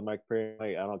richer because of Mike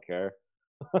Perry. I don't care.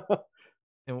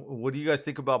 And what do you guys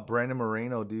think about Brandon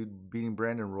Moreno, dude, beating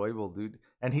Brandon Royval, dude?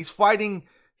 And he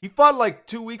fought like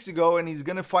 2 weeks ago, and he's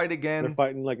gonna fight again. They're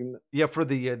fighting for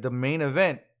the main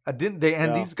event.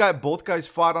 These both guys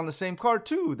fought on the same card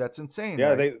too. That's insane.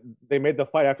 Yeah, right? they made the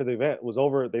fight after the event was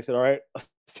over. They said, "All right,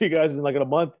 see you guys in a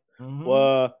month." Mm-hmm.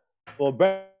 Well,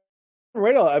 Brandon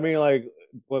Moreno, I mean,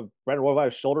 Brandon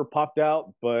Royval's shoulder popped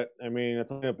out, but I mean,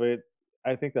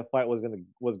 I think the fight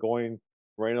was going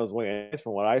Moreno's way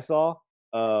from what I saw.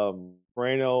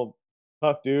 Moreno,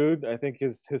 tough dude. I think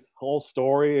his whole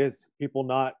story is people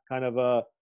not kind of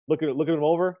looking him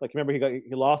over. Like, remember he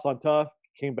lost on Tough,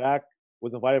 came back,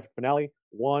 was invited for finale,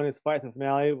 won his fight at the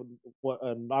finale,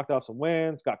 knocked off some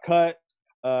wins, got cut.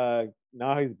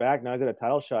 Now he's back. Now he's at a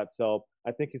title shot. So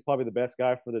I think he's probably the best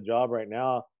guy for the job right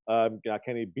now.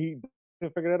 Can he beat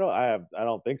Figueiredo? I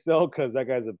don't think so, because that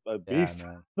guy's a beast.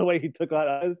 The way he took out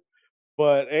us.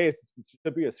 But hey, it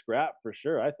should be a scrap for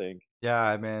sure, I think.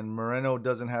 Yeah, man. Moreno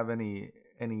doesn't have any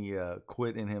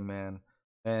quit in him, man.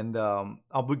 And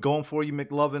I'll be going for you,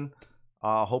 McLovin.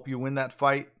 Hope you win that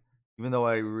fight, even though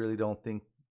I really don't think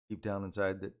deep down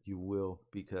inside that you will,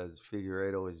 because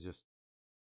Figueiredo is just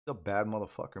a bad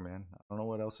motherfucker, man. I don't know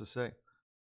what else to say.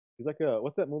 He's like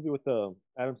what's that movie with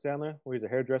Adam Sandler where he's a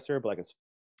hairdresser, but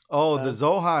the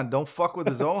Zohan. Don't fuck with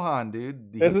the Zohan,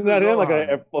 dude. Isn't that him? Like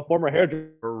a former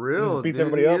hairdresser. For real, beats dude.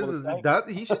 Everybody else.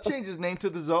 He should change his name to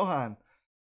the Zohan.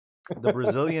 The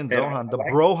Brazilian Zohan. The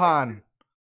Brohan.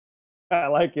 I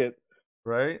like it.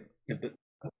 Right?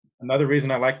 Another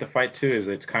reason I like the fight, too, is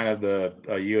it's kind of the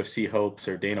UFC hopes,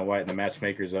 or Dana White and the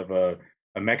matchmakers, of a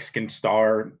Mexican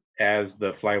star as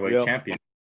the flyweight champion.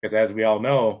 Because as we all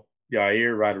know,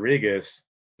 Yair Rodriguez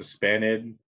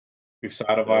suspended. We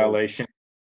saw the violation.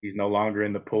 He's no longer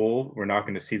in the pool. We're not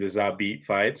going to see the Zabit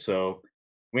fight. So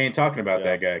we ain't talking about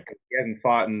that guy, because he hasn't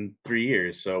fought in 3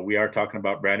 years. So we are talking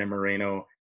about Brandon Moreno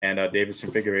and Davison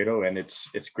Figueiredo, and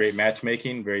it's great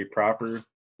matchmaking, very proper.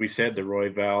 we said the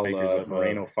Royval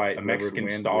Moreno fight, a Mexican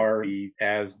star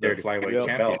as their flyweight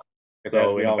champion. Because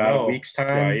as we all know, a week's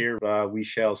time, we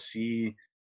shall see.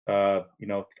 I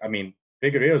mean,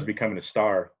 Figueiredo is becoming a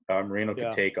star. Moreno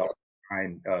could take all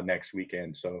time next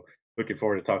weekend. So looking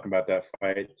forward to talking about that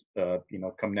fight.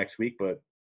 Come next week. But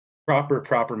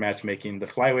proper matchmaking. The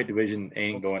flyweight division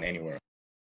ain't going anywhere.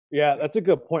 Yeah, that's a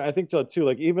good point. I think so too.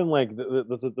 Like even like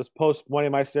this post Money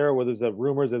Maestro where there's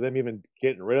rumors of them even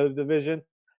getting rid of the division.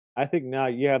 I think now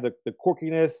you have the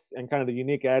quirkiness and kind of the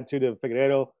unique attitude of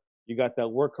Figueiredo. You got that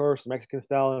workhorse Mexican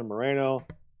style in Moreno,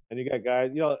 and you got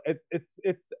guys.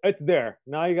 It's there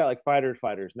now. You got like fighters.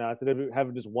 Now instead of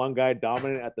having just one guy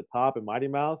dominant at the top in Mighty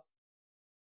Mouse,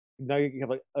 now you have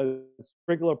like a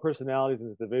sprinkle of personalities in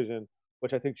this division,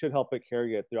 which I think should help it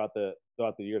carry it throughout the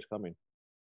years coming.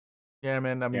 Yeah,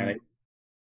 man. I mean,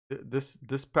 this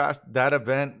past that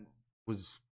event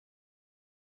was,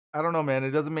 I don't know, man.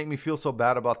 It doesn't make me feel so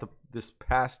bad about this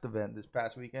past event, this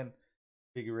past weekend.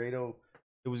 Figueiredo,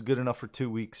 it was good enough for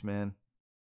 2 weeks, man.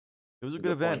 It was a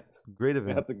good event, great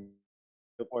event. That's a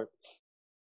good point.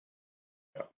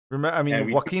 Remember, I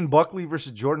mean, Joaquin Buckley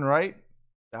versus Jordan Wright.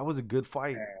 That was a good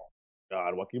fight.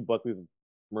 God, Joaquin Buckley's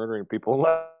murdering people.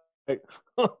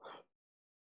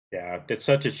 Yeah, it's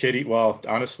such a shitty. Well,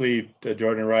 honestly,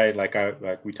 Jordan Wright,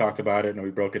 like we talked about it and we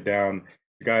broke it down.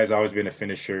 The guy's always been a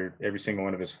finisher. Every single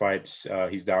one of his fights,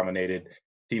 he's dominated.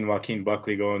 Seen Joaquin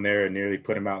Buckley go in there and nearly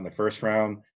put him out in the first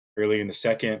round, early in the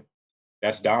second.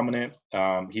 That's dominant.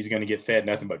 He's going to get fed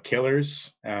nothing but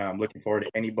killers. I'm looking forward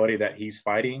to anybody that he's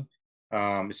fighting,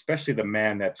 especially the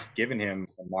man that's given him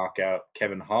a knockout,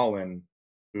 Kevin Holland,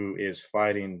 who is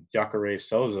fighting Jacare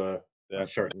Souza in a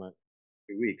short 2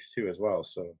 weeks too as well.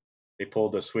 So they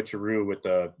pulled a switcheroo with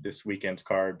this weekend's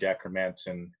card, Jack Hermance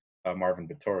and Marvin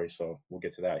Vettori. So we'll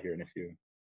get to that here in a few.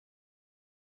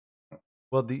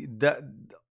 Well,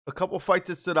 a couple fights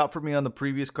that stood out for me on the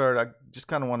previous card. I just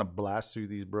kind of want to blast through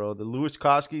these, bro. The Louis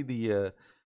Koski, the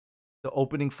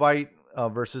opening fight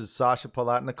versus Sasha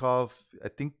Palatnikov. I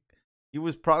think he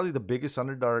was probably the biggest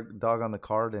underdog on the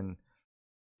card, and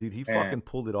dude, he fucking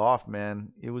pulled it off,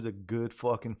 man. It was a good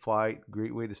fucking fight.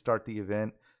 Great way to start the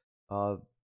event.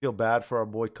 Feel bad for our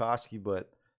boy Koski, but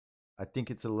I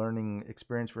think it's a learning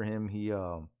experience for him. He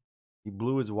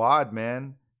blew his wad,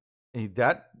 man. And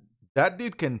that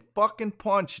dude can fucking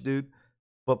punch, dude.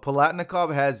 But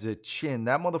Palatnikov has a chin.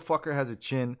 That motherfucker has a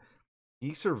chin.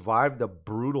 He survived the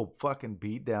brutal fucking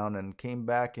beatdown and came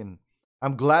back, and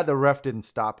I'm glad the ref didn't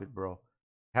stop it, bro.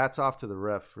 Hats off to the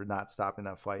ref for not stopping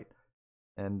that fight.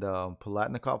 And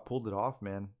Palatnikov pulled it off,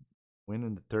 man. Win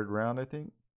in the third round, I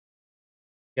think.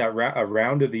 Yeah, a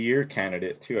round of the year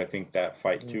candidate too. I think that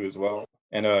fight too as well.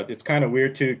 And it's kind of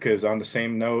weird too because on the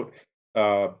same note,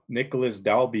 Nicholas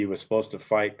Dalby was supposed to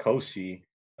fight Kosi.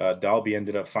 Dalby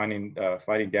ended up fighting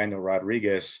Daniel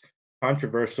Rodriguez.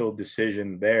 Controversial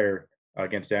decision there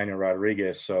against Daniel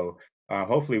Rodriguez. So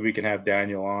hopefully we can have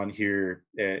Daniel on here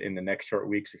in the next short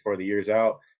weeks before the year's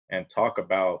out and talk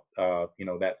about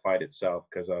that fight itself,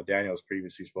 because Daniel was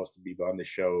previously supposed to be on the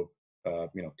show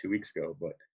 2 weeks ago,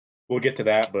 but we'll get to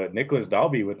that. But Nicholas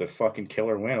Dalby with a fucking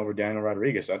killer win over Daniel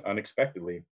Rodriguez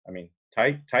unexpectedly. I mean,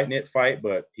 tight knit fight,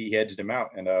 but he hedged him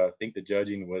out, and I think the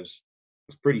judging was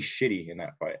pretty shitty in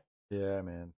that fight. Yeah,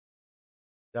 man,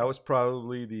 that was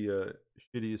probably the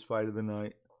shittiest fight of the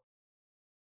night.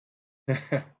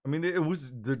 I mean, it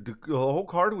was the whole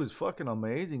card was fucking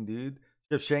amazing, dude.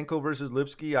 Shevchenko versus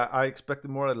Lipsky. I expected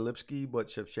more out of Lipsky, but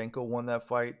Shevchenko won that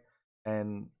fight,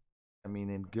 and I mean,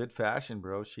 in good fashion,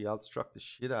 bro. She outstruck the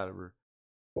shit out of her.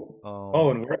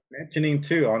 And worth mentioning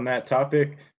too on that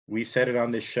topic, we said it on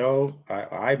this show.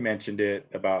 I mentioned it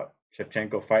about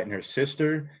Shevchenko fighting her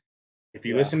sister. If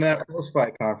you listen to that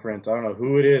post-fight conference, I don't know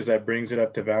who it is that brings it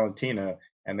up to Valentina,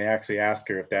 and they actually ask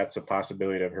her if that's a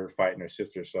possibility of her fighting her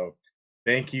sister. So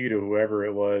thank you to whoever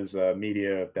it was,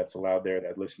 media that's allowed there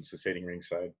that listens to Sitting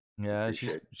Ringside. Yeah,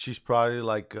 she's probably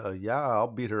like, yeah, I'll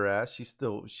beat her ass.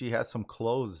 She has some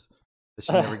clothes that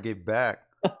she never gave back.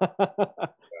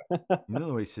 You know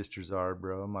the way sisters are,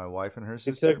 bro. My wife and her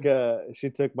sister. She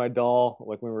took my doll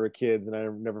like when we were kids, and I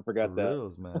never forgot that.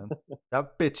 Reals, man.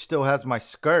 That bitch still has my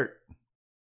skirt.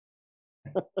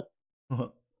 I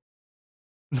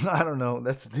don't know.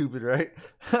 That's stupid, right?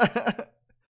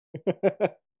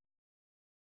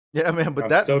 Yeah, man. But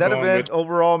that event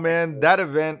overall, man, that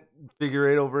event,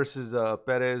 Figueiredo versus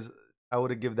Perez, I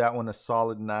would have given that one a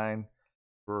solid 9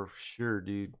 for sure,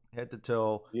 dude. Head to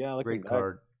toe. Yeah, great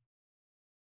card.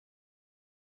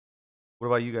 What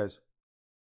about you guys?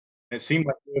 It seemed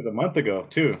like it was a month ago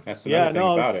too. That's another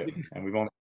thing about it, and we've only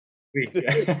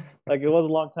like it was a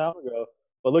long time ago.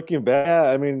 But looking back,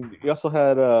 I mean, you also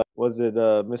had was it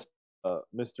Mr.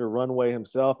 Runway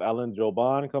himself, Alan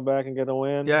Joban, come back and get a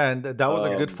win. Yeah, and that was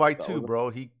a good fight That too, was bro.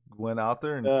 He went out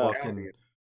there and yeah, fucking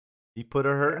he put a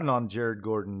hurting on Jared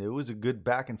Gordon. It was a good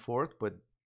back and forth, but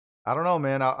I don't know,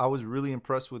 man. I was really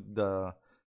impressed with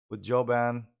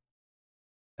Joban.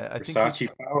 I think Versace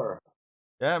power.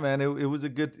 yeah, man. It was a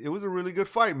really good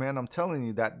fight, man. I'm telling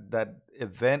you that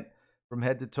event from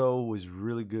head to toe was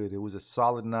really good. It was a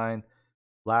solid 9.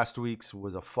 Last week's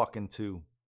was a fucking 2.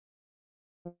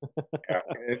 Yeah,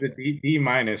 it's a D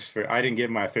minus for. I didn't give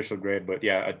my official grade, but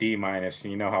yeah, a D minus.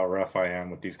 You know how rough I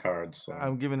am with these cards. So.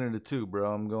 I'm giving it a 2,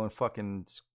 bro. I'm going fucking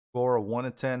score a 1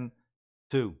 to 10,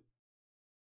 2.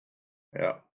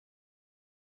 Yeah,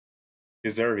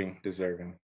 deserving.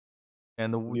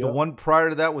 And the one prior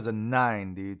to that was a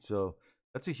 9, dude. So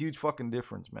that's a huge fucking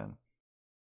difference, man.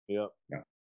 Yep. Yeah.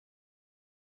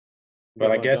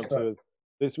 But I guess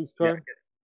this week's card.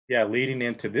 Yeah, leading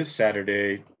into this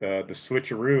Saturday, the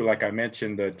switcheroo, like I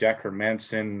mentioned, the Jack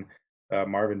Hermanson,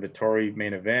 Marvin Vettori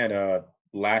main event.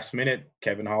 Last minute,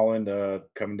 Kevin Holland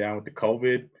coming down with the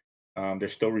COVID. They're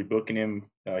still rebooking him.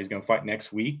 He's going to fight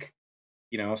next week.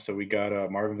 So we got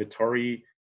Marvin Vettori,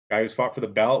 guy who's fought for the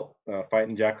belt,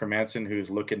 fighting Jack Hermanson, who's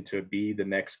looking to be the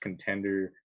next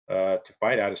contender to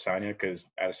fight Adesanya, because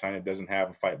Adesanya doesn't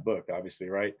have a fight booked, obviously,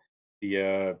 right?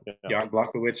 The Jan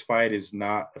Blachowicz fight is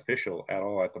not official at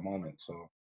all at the moment,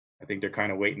 so I think they're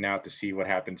kind of waiting out to see what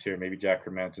happens here. Maybe Jack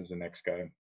Hermanson's the next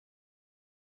guy.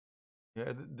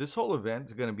 Yeah, this whole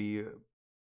event's gonna be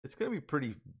it's gonna be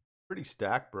pretty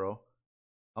stacked, bro.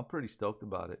 I'm pretty stoked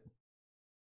about it.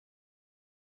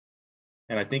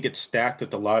 And I think it's stacked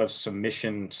with a lot of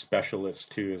submission specialists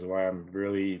too, is why I'm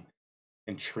really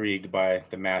intrigued by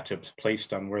the matchups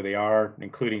placed on where they are,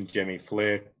 including Jimmy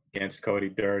Flick against Cody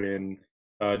Durden,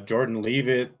 Jordan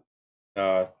Leavitt.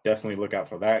 Definitely look out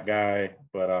for that guy.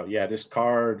 But yeah, this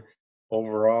card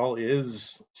overall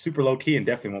is super low key and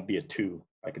definitely won't be a 2.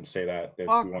 I can say that if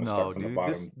Fuck we want to no, start from dude. the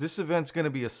bottom. This event's gonna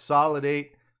be a solid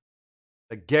 8.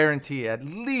 A guarantee at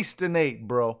least an 8,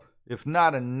 bro. If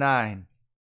not a 9.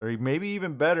 Or maybe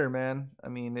even better, man. I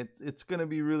mean, it's gonna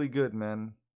be really good,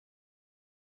 man.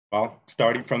 Well,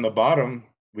 starting from the bottom,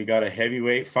 we got a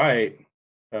heavyweight fight.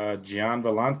 Gian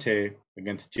Villante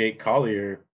against Jake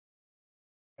Collier.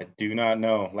 I do not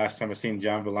know. Last time I seen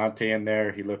Gian Villante in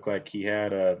there, he looked like he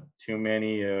had too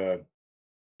many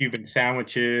Cuban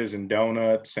sandwiches and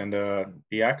donuts, and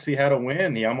he actually had a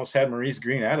win. He almost had Maurice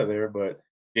Green out of there, but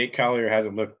Jake Collier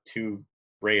hasn't looked too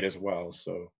great as well.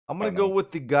 So I'm gonna go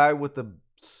with the guy with the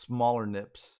smaller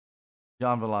nips,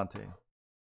 Gian Villante.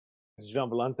 Gian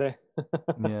Villante.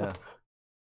 Yeah.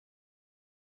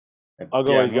 I'll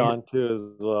go with Gian too as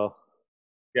well.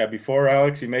 Yeah, before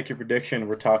Alex, you make your prediction.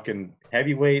 We're talking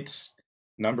heavyweights,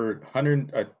 number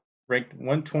 100, ranked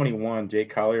 121, Jake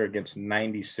Collier against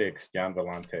 96, Gian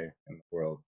Villante in the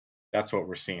world. That's what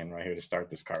we're seeing right here to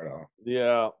start this card off.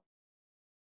 Yeah,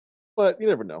 but you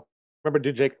never know. Remember,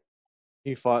 dude, Jake?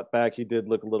 He fought back. He did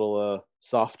look a little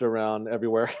soft around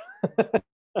everywhere.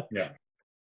 Yeah.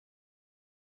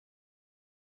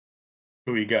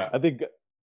 Who you got? I think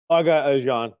I got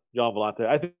Gian Villante.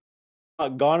 I think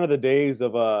gone are the days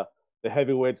of the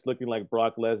heavyweights looking like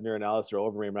Brock Lesnar and Alistair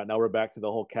Overeem. Right now, we're back to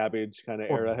the whole cabbage kind of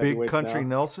era. Big Country now.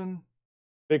 Nelson.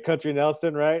 Big Country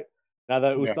Nelson, right? Now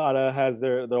that USADA has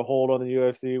their hold on the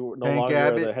UFC, no Hank longer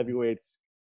Abbott. are the heavyweights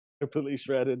completely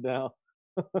shredded now.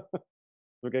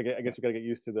 I guess we gotta get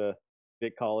used to the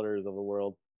Jake Collier's of the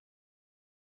world.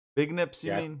 Big nips,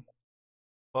 you mean?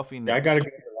 Puffy nips. Yeah, I gotta go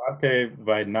Villante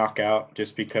by knockout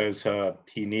just because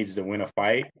he needs to win a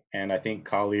fight, and I think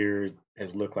Collier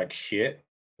has looked like shit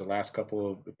the last couple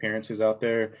of appearances out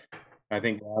there. I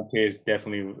think Villante has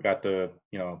definitely got the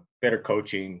better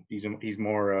coaching. He's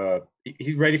more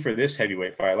he's ready for this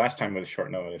heavyweight fight. Last time was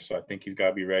short notice, so I think he's got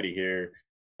to be ready here.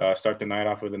 Start the night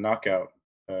off with a knockout,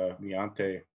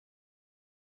 Villante.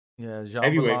 Yeah,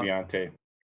 heavyweight Villante.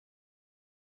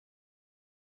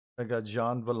 I got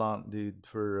Jean Villante, dude,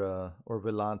 for or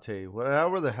Villante,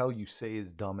 whatever the hell you say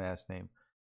his dumbass name.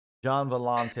 Jean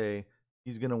Villante,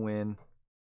 he's gonna win.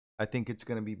 I think it's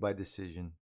gonna be by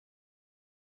decision.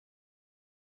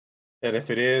 And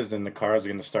if it is, then the card's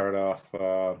gonna start off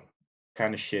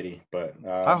kind of shitty. But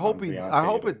I hope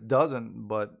it doesn't.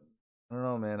 But I don't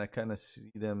know, man. I kind of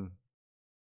see them.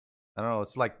 I don't know.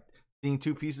 It's like seeing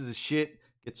two pieces of shit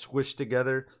get squished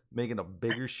together, making a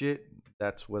bigger shit.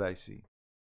 That's what I see.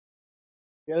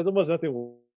 Yeah, there's almost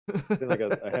nothing like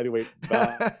a heavyweight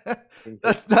bout.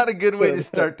 That's not a good way to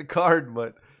start the card,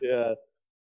 but yeah.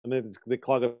 And then they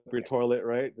clog up your toilet,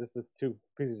 right? This is two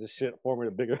pieces of shit forming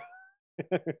a bigger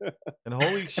And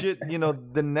holy shit,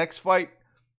 the next fight,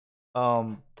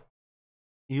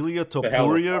 Ilia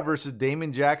Topuria versus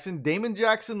Damon Jackson. Damon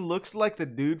Jackson looks like the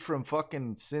dude from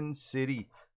fucking Sin City,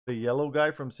 the yellow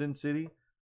guy from Sin City.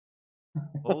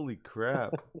 Holy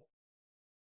crap!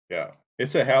 Yeah,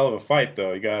 it's a hell of a fight,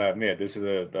 though. You gotta admit, this is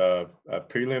a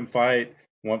prelim fight,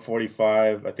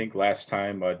 145. I think last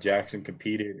time Jackson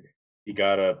competed, he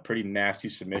got a pretty nasty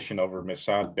submission over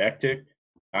Mirsad Bektic.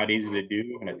 Not easy to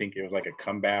do, and I think it was like a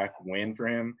comeback win for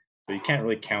him. So you can't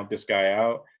really count this guy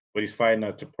out. But he's fighting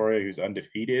a Topuria who's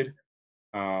undefeated.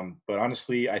 But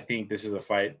honestly, I think this is a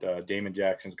fight Damon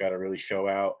Jackson's got to really show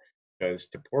out because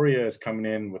Topuria is coming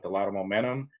in with a lot of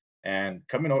momentum. And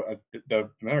coming the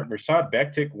Mirsad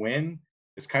Bektic win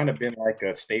has kind of been like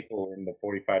a staple in the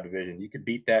 45 division. You could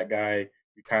beat that guy,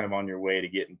 you're kind of on your way to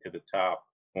getting to the top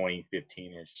 20,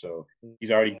 15-ish. So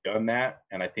he's already done that,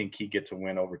 and I think he gets a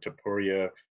win over Topuria,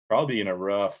 probably in a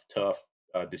rough, tough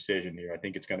decision here. I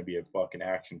think it's going to be a fucking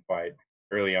action fight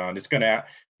early on. It's going to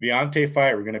Deontay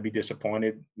fight. We're going to be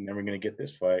disappointed, and then we're going to get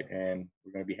this fight, and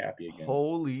we're going to be happy again.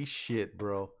 Holy shit,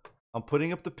 bro! I'm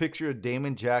putting up the picture of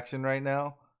Damon Jackson right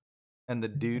now. And the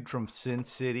dude from Sin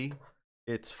City,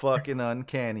 it's fucking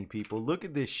uncanny, people. Look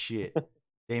at this shit.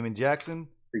 Damon Jackson,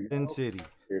 Sin City.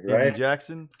 Damon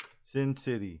Jackson, Sin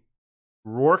City.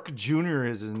 Rourke Jr.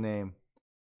 is his name.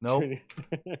 Nope.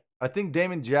 I think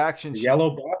Damon Jackson. Yellow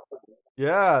box.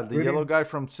 Yeah, the yellow guy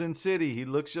from Sin City. He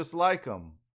looks just like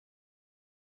him.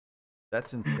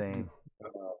 That's insane.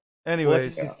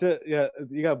 Anyways,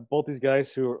 you got both these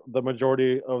guys who the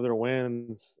majority of their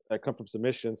wins that come from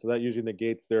submission, so that usually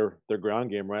negates their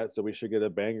ground game, right? So we should get a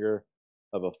banger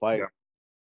of a fight. Yeah.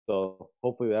 So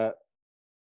hopefully that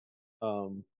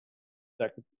kind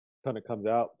of comes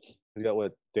out. You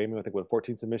got Damon, I think, with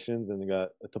 14 submissions, and you got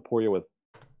Topuria with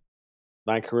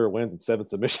 9 career wins and 7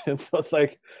 submissions. So it's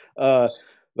like that'd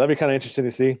be kind of interesting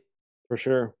to see, for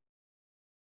sure.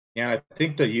 Yeah, I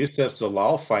think the Youssef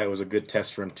Zalal fight was a good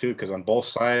test for him too, because on both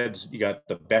sides you got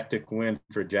the Bektic win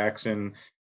for Jackson.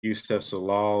 Youssef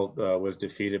Zalal was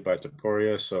defeated by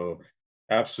Topuria, so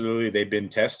absolutely they've been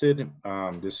tested.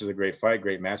 This is a great fight,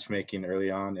 great matchmaking early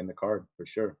on in the card for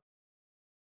sure.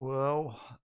 Well,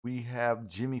 we have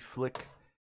Jimmy Flick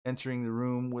entering the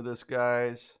room with us,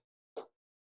 guys.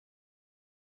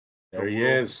 There he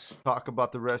is. Talk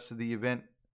about the rest of the event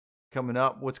coming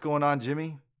up. What's going on,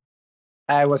 Jimmy?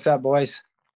 Hey, what's up, boys?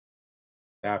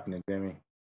 Happening, Jimmy.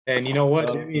 And you know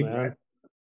what, Jimmy? Man.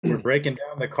 We're breaking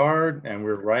down the card, and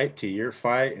we're right to your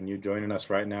fight, and you're joining us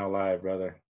right now live,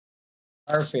 brother.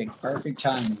 Perfect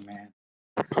timing, man.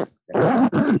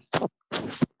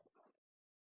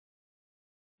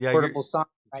 Yeah, portable song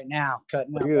right now,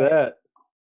 cutting up. Look at that.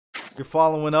 You're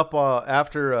following up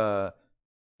after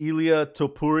Ilia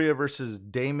Topuria versus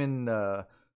Damon, the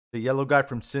yellow guy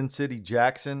from Sin City,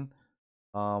 Jackson.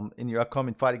 In your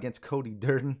upcoming fight against Cody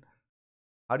Durden.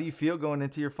 How do you feel going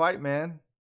into your fight, man?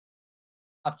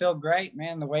 I feel great,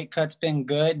 man. The weight cut's been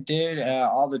good, dude.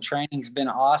 All the training's been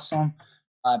awesome.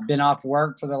 I've been off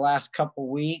work for the last couple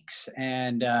weeks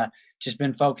and just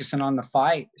been focusing on the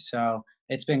fight. So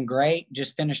it's been great.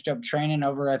 Just finished up training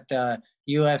over at the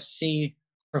UFC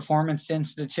Performance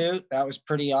Institute. That was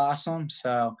pretty awesome.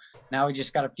 So now we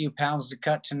just got a few pounds to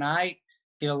cut tonight,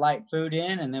 get a light food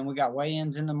in, and then we got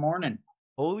weigh-ins in the morning.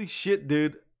 Holy shit,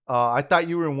 dude. I thought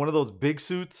you were in one of those big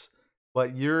suits,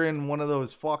 but you're in one of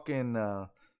those fucking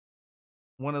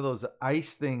one of those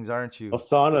ice things, aren't you?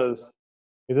 Saunas.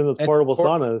 He's in those portable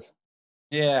saunas.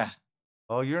 Yeah.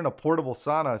 Oh, you're in a portable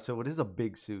sauna, so it is a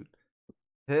big suit.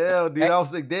 Hell, dude, I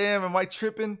was like, damn, am I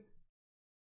tripping?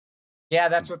 Yeah,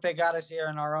 that's what they got us here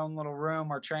in our own little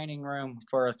room, our training room,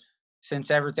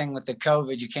 since everything with the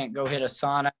COVID, you can't go hit a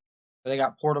sauna. They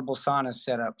got portable saunas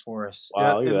set up for us.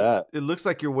 Wow, look at that. It looks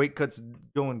like your weight cut's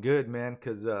going good, man,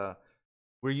 because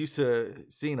we're used to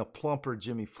seeing a plumper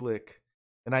Jimmy Flick.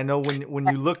 And I know when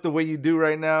you look the way you do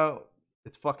right now,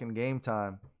 it's fucking game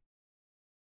time.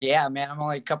 Yeah, man, I'm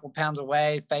only a couple pounds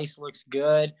away. Face looks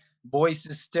good. Voice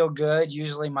is still good.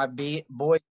 Usually my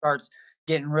voice starts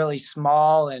getting really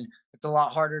small and it's a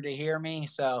lot harder to hear me.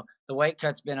 So the weight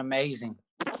cut's been amazing.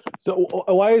 So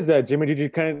why is that, Jimmy? Did you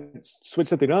kind of switch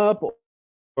something up,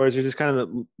 or is it just kind of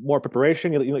more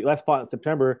preparation? You last fought in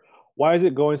September. Why is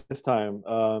it going this time?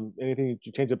 Anything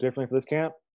you change up differently for this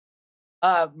camp?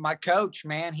 My coach,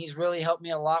 man, he's really helped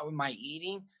me a lot with my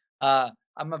eating.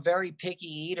 I'm a very picky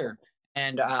eater,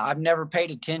 and I've never paid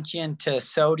attention to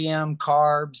sodium,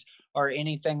 carbs, or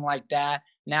anything like that.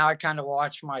 Now I kind of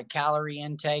watch my calorie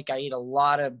intake. I eat a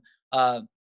lot of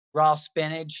raw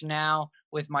spinach now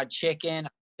with my chicken.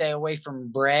 Stay away from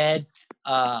bread.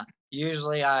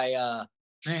 Usually I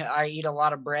I eat a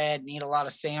lot of bread and eat a lot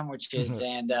of sandwiches,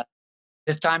 and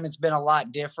this time it's been a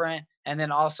lot different. And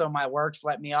then also my work's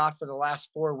let me off for the last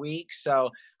 4 weeks, so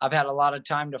I've had a lot of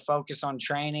time to focus on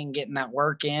training, getting that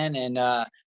work in, and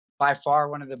by far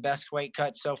one of the best weight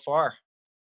cuts so far.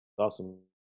 Awesome.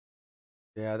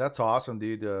 Yeah, that's awesome,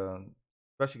 dude.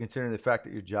 Especially considering the fact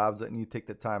that your job's letting you take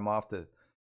the time off to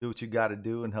do what you got to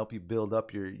do and help you build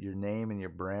up your name and your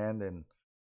brand, and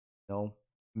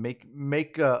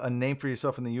make a name for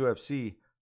yourself in the UFC.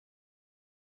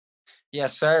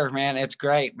 Yes, sir, man. It's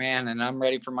great, man, and I'm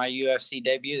ready for my UFC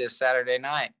debut this Saturday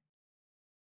night.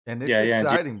 And it's Yeah, yeah,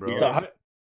 exciting, bro.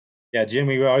 Yeah, Jim,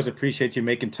 we always appreciate you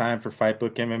making time for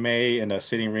Fightbook MMA and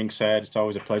sitting ringside. It's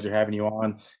always a pleasure having you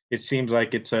on. It seems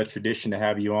like it's a tradition to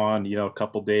have you on, a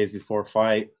couple days before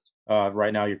fight.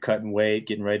 Right now, you're cutting weight,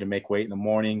 getting ready to make weight in the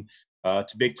morning.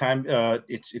 It's a big time.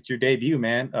 It's your debut,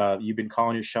 man. You've been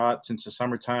calling your shot since the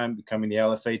summertime, becoming the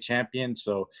LFA champion.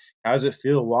 So, how does it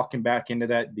feel walking back into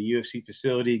the UFC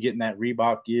facility, getting that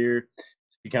Reebok gear,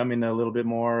 becoming a little bit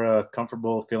more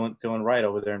comfortable, feeling right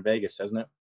over there in Vegas, hasn't it?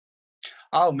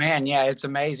 Oh man, yeah, it's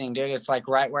amazing, dude. It's like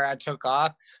right where I took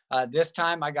off. This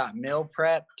time I got meal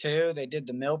prep too. They did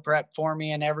the meal prep for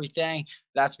me and everything.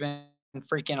 That's been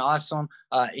freaking awesome.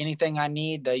 Anything I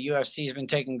need, the UFC's been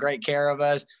taking great care of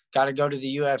us. Got to go to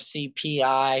the UFC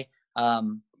PI.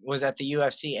 Was at the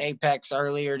UFC Apex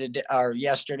earlier today or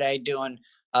yesterday doing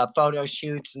photo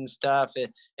shoots and stuff.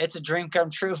 It's a dream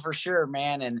come true for sure,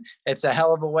 man. And it's a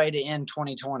hell of a way to end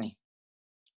 2020.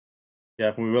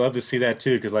 Yeah, we would love to see that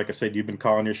too, because like I said, you've been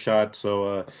calling your shot,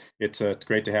 so it's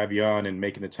great to have you on and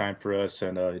making the time for us,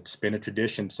 and it's been a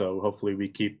tradition. So hopefully we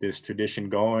keep this tradition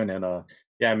going. And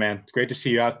yeah, man, it's great to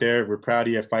see you out there. We're proud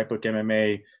of you at Fightbook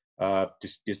MMA.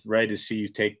 Just ready to see you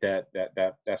take that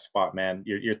spot, man.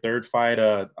 Your third fight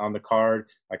on the card.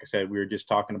 Like I said, we were just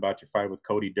talking about your fight with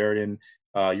Cody Durden.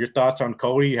 Your thoughts on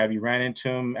Cody? Have you ran into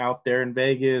him out there in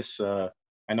Vegas?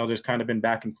 I know there's kind of been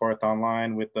back and forth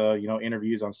online with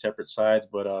interviews on separate sides,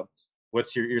 but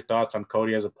what's your thoughts on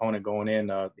Cody as opponent going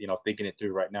in? Thinking it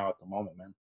through right now at the moment,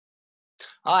 man.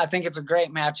 Oh, I think it's a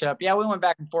great matchup. Yeah, we went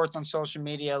back and forth on social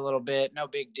media a little bit. No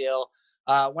big deal.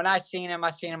 When I seen him,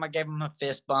 I gave him a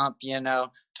fist bump,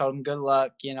 told him good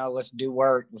luck, let's do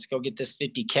work. Let's go get this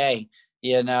 50K,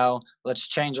 let's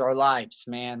change our lives,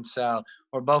 man. So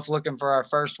we're both looking for our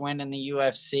first win in the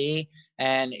UFC,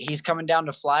 and he's coming down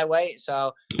to flyweight.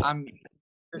 So I'm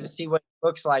here to see what it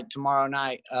looks like tomorrow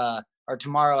night, or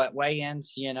tomorrow at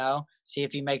weigh-ins, see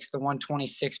if he makes the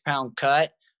 126-pound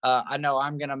cut. I know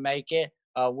I'm going to make it.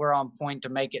 We're on point to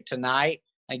make it tonight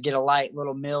and get a light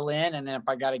little meal in. And then if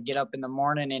I got to get up in the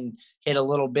morning and hit a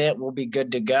little bit, we'll be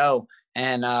good to go.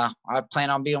 And I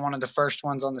plan on being one of the first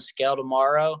ones on the scale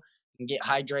tomorrow and get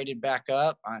hydrated back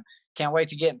up. I can't wait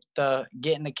to get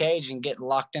in the cage and get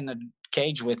locked in the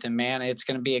cage with him, man. It's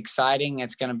going to be exciting.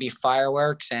 It's going to be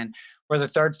fireworks, and we're the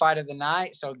third fight of the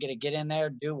night. So get in there,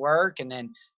 do work, and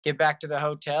then get back to the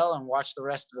hotel and watch the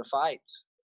rest of the fights.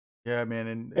 Yeah, man.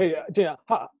 And hey, Gina,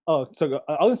 I was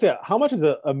gonna say, how much is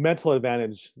a mental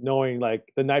advantage knowing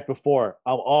like the night before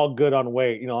I'm all good on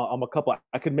weight?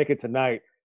 I could make it tonight.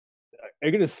 Are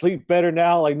you gonna sleep better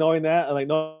now, like knowing that, and like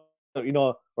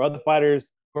or other fighters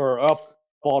who are up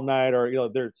all night, or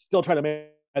they're still trying to make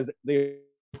as they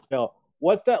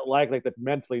what's that like the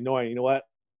mentally knowing what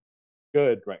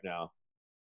good right now?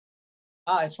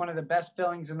 It's one of the best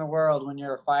feelings in the world when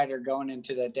you're a fighter going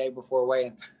into the day before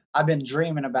weigh-in. I've been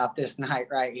dreaming about this night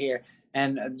right here.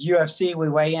 And UFC, we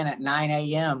weigh in at 9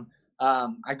 a.m.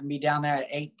 I can be down there at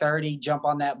 8:30, jump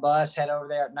on that bus, head over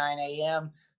there at 9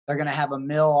 a.m. They're going to have a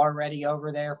meal already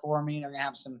over there for me. They're going to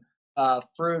have some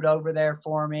fruit over there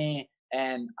for me.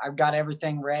 And I've got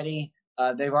everything ready.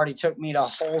 They've already took me to a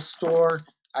whole store.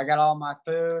 I got all my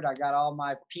food. I got all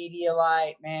my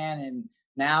Pedialyte, man. And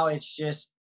now it's just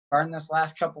burn this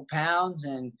last couple pounds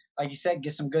and, like you said,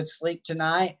 get some good sleep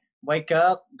tonight, wake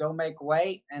up, go make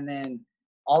weight, and then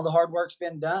all the hard work's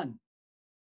been done.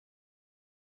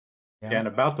 Yeah, and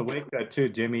about the weight cut too,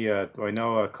 Jimmy. I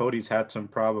know Cody's had some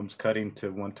problems cutting to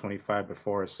 125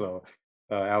 before, so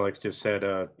Alex just said,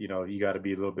 you got to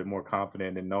be a little bit more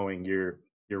confident in knowing you're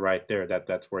right there.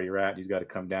 That's where you're at. He's got to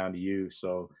come down to you.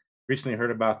 So recently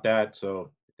heard about that.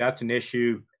 So if that's an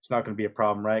issue, it's not going to be a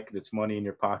problem, right? Because it's money in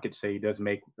your pocket. Say he doesn't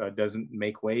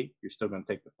make weight, you're still going to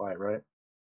take the fight, right?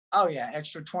 Oh yeah,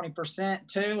 extra 20%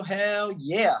 too. Hell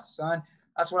yeah, son.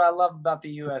 That's what I love about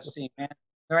the UFC, man.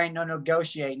 There ain't no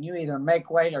negotiating. You either make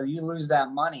weight or you lose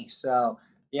that money. So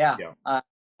yeah,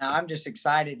 I'm just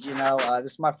excited.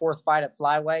 This is my fourth fight at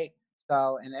flyweight.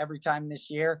 So, and every time this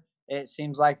year, it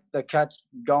seems like the cut's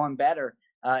going better.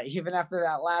 Even after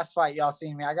that last fight, y'all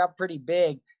seen me. I got pretty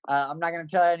big. I'm not going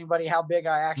to tell anybody how big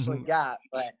I actually got,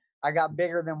 but I got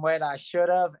bigger than what I should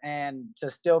have. And to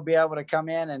still be able to come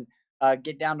in and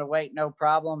get down to weight, no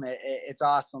problem. It's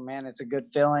awesome, man. It's a good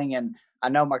feeling. And I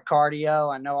know my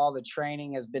cardio, I know all the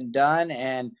training has been done,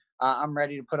 and I'm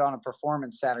ready to put on a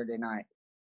performance Saturday night.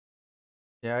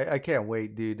 Yeah, I can't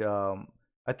wait, dude.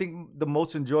 I think the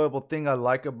most enjoyable thing I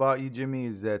like about you, Jimmy,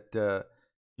 is that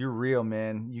you're real,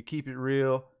 man. You keep it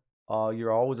real.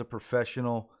 You're always a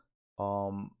professional.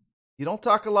 You don't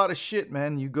talk a lot of shit,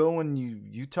 man. You go and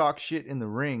you talk shit in the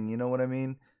ring. You know what I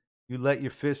mean? You let your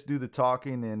fists do the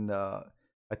talking, and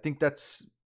I think that's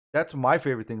my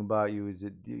favorite thing about you is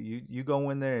that you go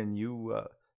in there and you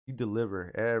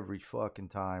deliver every fucking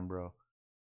time, bro.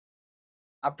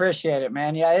 I appreciate it,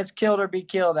 man. Yeah, it's killed or be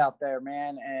killed out there,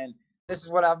 man. And this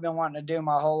is what I've been wanting to do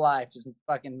my whole life is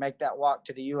fucking make that walk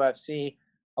to the UFC.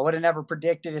 I would have never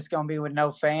predicted it's going to be with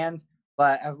no fans,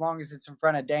 but as long as it's in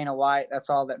front of Dana White, that's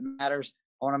all that matters.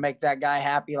 I want to make that guy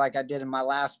happy like I did in my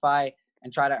last fight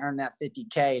and try to earn that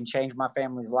 50K and change my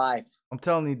family's life. I'm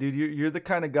telling you, dude, you're the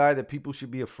kind of guy that people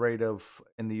should be afraid of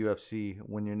in the UFC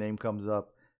when your name comes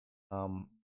up.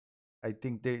 I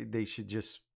think they should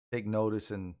just take notice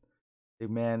and say,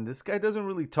 man, this guy doesn't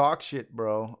really talk shit,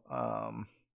 bro. I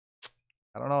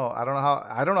don't know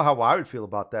how I would feel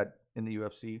about that in the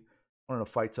UFC. I want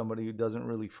to fight somebody who doesn't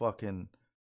really fucking.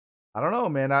 I don't know,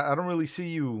 man. I don't really see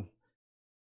you.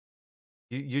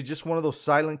 You're just one of those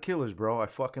silent killers, bro. I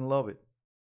fucking love it.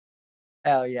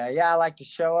 Hell yeah. Yeah, I like to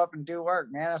show up and do work,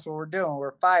 man. That's what we're doing.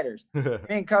 We're fighters. Me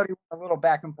and Cody went a little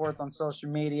back and forth on social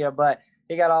media, but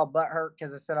he got all butthurt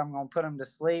because I said I'm going to put him to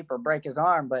sleep or break his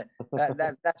arm. But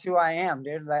that's who I am,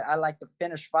 dude. I like to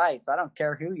finish fights. I don't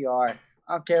care who you are.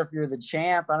 I don't care if you're the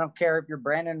champ. I don't care if you're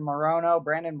Brandon Moreno,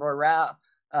 Brandon Royral,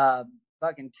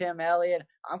 fucking Tim Elliott.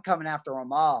 I'm coming after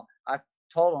them all. I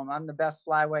told them I'm the best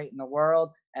flyweight in the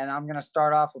world, and I'm going to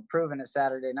start off with proving it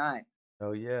Saturday night.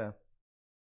 Oh, yeah.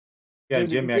 Yeah,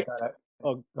 Jimmy, I got it.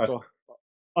 Oh, go.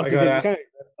 Also, you kind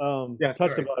of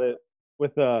touched about it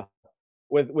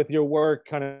with your work,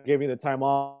 kind of giving the time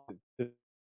off to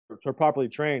properly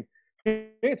train. Can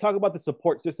you talk about the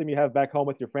support system you have back home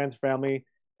with your friends, family,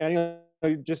 and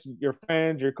just your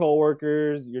friends, your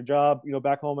coworkers, your job,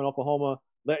 back home in Oklahoma,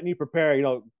 letting you prepare,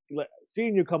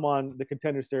 seeing you come on the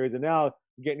Contender Series and now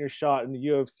getting your shot in the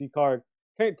UFC card.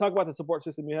 Can you talk about the support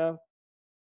system you have?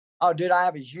 Oh, dude, I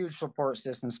have a huge support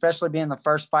system, especially being the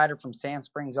first fighter from Sand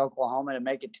Springs, Oklahoma to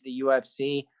make it to the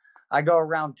UFC. I go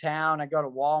around town. I go to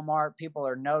Walmart. People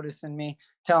are noticing me,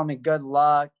 telling me good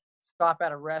luck. Stop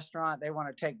at a restaurant. They want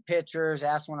to take pictures,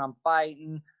 ask when I'm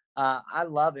fighting. I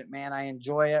love it, man. I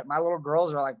enjoy it. My little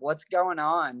girls are like, what's going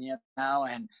on? And, how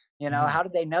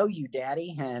did they know you,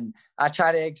 Daddy? And I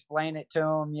try to explain it to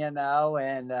them, and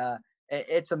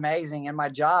it's amazing. And my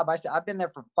job, I've been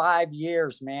there for 5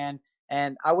 years, man.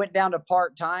 And I went down to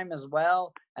part-time as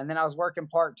well. And then I was working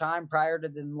part-time prior to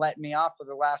them letting me off for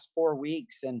the last 4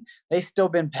 weeks. And they still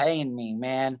been paying me,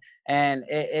 man. And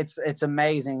it's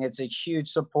amazing. It's a huge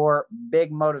support, big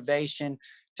motivation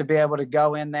to be able to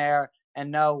go in there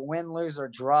and know win, lose, or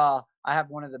draw. I have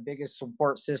one of the biggest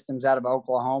support systems out of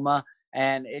Oklahoma.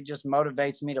 And it just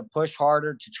motivates me to push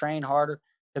harder, to train harder,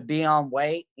 to be on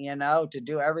weight, to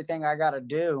do everything I got to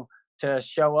do to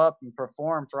show up and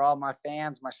perform for all my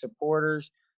fans, my supporters.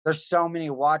 There's so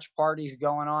many watch parties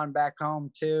going on back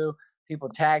home too. People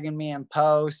tagging me in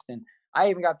posts. And I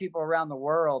even got people around the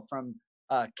world from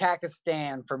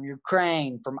Kazakhstan, from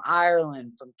Ukraine, from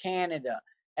Ireland, from Canada,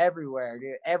 everywhere,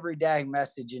 dude. Every day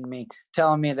messaging me,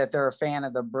 telling me that they're a fan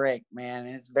of the Brick, man.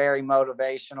 And it's very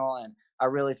motivational and I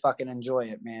really fucking enjoy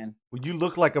it, man. Well, you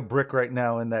look like a brick right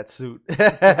now in that suit.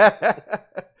 You're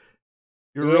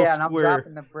real square. And I'm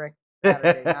dropping the Brick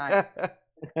Saturday night.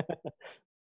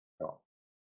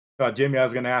 Jimmy, I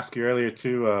was going to ask you earlier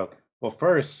too. Well,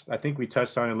 first, I think we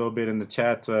touched on it a little bit in the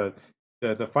chat. The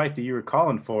fight that you were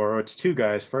calling for, it's two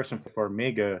guys. First and for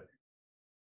Mega,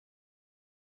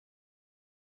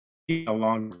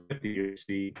 along with the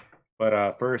UFC.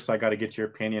 But first, I got to get your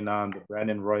opinion on the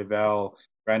Brandon Royval,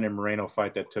 Brandon Moreno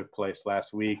fight that took place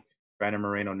last week. Brandon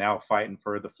Moreno now fighting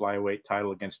for the flyweight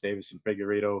title against Deiveson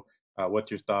Figueiredo.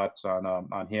 What's your thoughts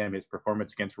on him, his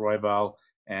performance against Royval,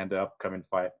 and the upcoming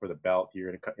fight for the belt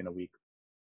here in a week?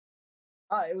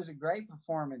 It was a great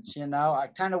performance. I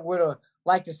kind of would have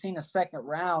liked to seen a second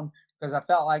round because I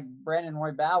felt like Brandon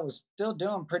Royval was still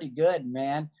doing pretty good,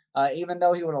 man. Even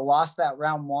though he would have lost that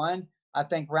round one, I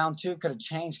think round two could have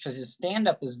changed because his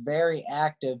stand-up is very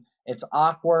active. It's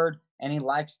awkward, and he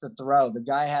likes to throw. The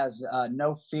guy has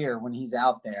no fear when he's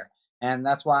out there. And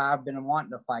that's why I've been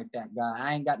wanting to fight that guy.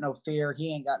 I ain't got no fear.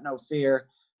 He ain't got no fear.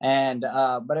 And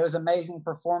but it was amazing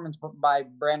performance by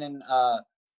Brandon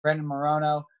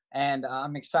Moreno, and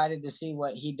I'm excited to see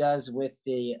what he does with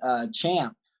the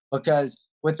champ, because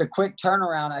with the quick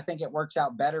turnaround, I think it works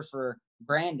out better for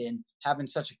Brandon having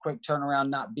such a quick turnaround,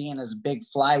 not being as big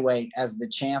flyweight as the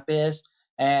champ is.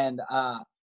 And I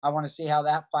want to see how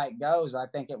that fight goes. I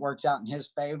think it works out in his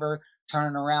favor,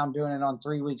 turning around, doing it on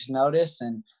 3 weeks' notice.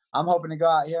 And I'm hoping to go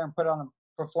out here and put on a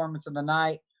performance of the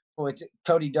night with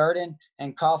Cody Durden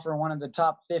and call for one of the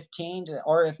top 15,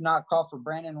 or if not, call for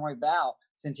Brandon Royval,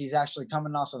 since he's actually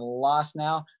coming off of a loss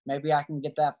now. Maybe I can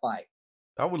get that fight.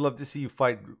 I would love to see you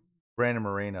fight Brandon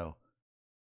Moreno.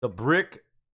 The Brick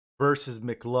versus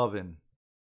McLovin.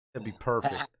 That'd be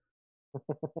perfect.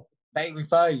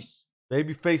 Babyface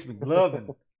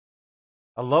McLovin.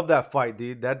 I love that fight,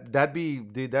 dude. That'd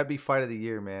be fight of the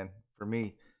year, man, for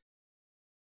me.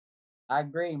 I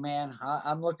agree, man.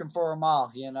 I'm looking for them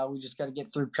all. You know, we just got to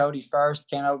get through Cody first.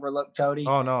 Can't overlook Cody.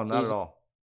 Oh no, not at all.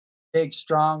 Big,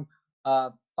 strong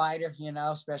fighter. You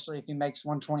know, especially if he makes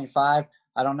 125.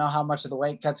 I don't know how much of the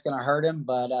weight cut's going to hurt him,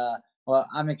 but well,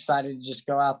 I'm excited to just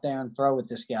go out there and throw with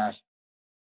this guy.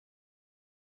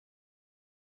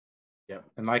 Yeah,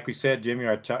 and like we said, Jimmy,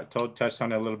 I touched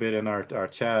on it a little bit in our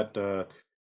chat. The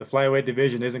flyweight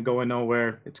division isn't going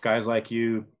nowhere. It's guys like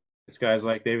you. It's guys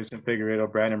like Deiveson Figueiredo,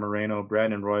 Brandon Moreno,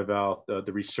 Brandon Royval,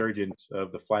 the resurgence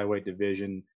of the flyweight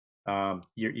division.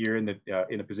 You're in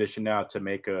a position now to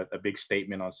make a big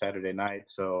statement on Saturday night.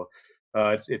 So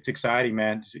it's exciting,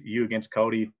 man. You against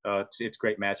Cody. It's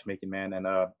great matchmaking, man, and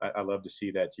I love to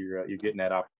see that you're getting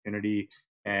that opportunity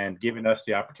and giving us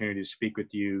the opportunity to speak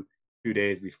with you 2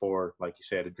 days before, like you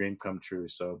said, a dream come true.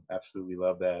 So absolutely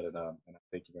love that, and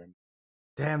thank you very much.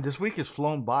 Damn, this week has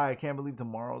flown by. I can't believe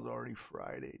tomorrow's already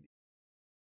Friday.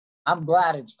 I'm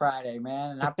glad it's Friday,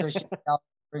 man, and I appreciate y'all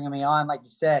bringing me on. Like you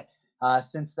said,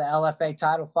 since the LFA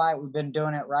title fight, we've been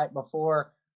doing it right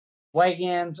before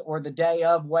weigh-ins or the day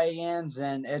of weigh-ins,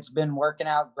 and it's been working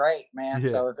out great, man. Yeah.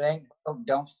 So if it ain't broke,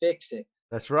 don't fix it.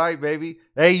 That's right, baby.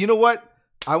 Hey, you know what?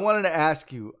 I wanted to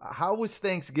ask you, how was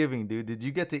Thanksgiving, dude? Did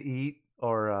you get to eat,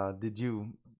 or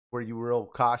were you real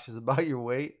cautious about your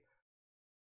weight?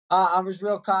 I was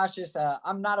real cautious.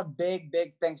 I'm not a big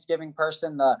Thanksgiving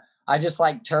person. I just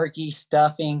like turkey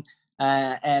stuffing,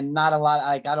 and not a lot.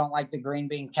 Like, I don't like the green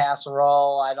bean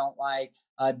casserole. I don't like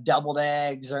doubled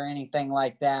eggs or anything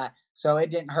like that. So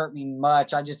it didn't hurt me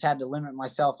much. I just had to limit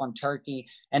myself on turkey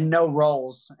and no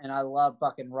rolls. And I love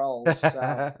fucking rolls.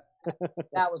 So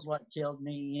that was what killed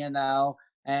me, you know.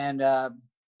 And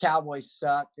Cowboys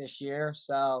suck this year.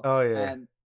 So, oh yeah.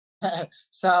 And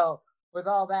so with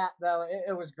all that though,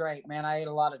 it was great, man. I ate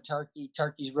a lot of turkey.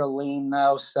 Turkey's real lean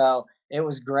though, so it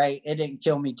was great. It didn't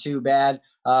kill me too bad.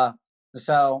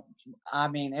 So I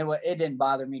mean, it didn't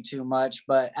bother me too much.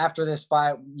 But after this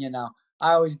fight, you know,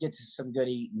 I always get to some good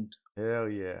eating. Hell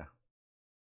yeah.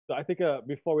 So I think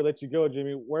before we let you go,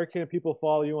 Jimmy, where can people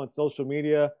follow you on social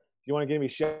media? If you want to give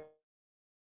me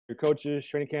your coaches,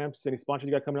 training camps, any sponsors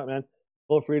you got coming up, man,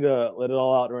 feel free to let it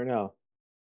all out right now.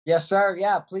 Yes, sir.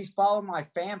 Yeah, please follow my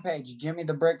fan page, Jimmy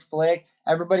the Brick Flick.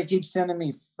 Everybody keeps sending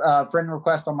me friend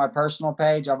requests on my personal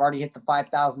page. I've already hit the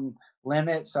 5,000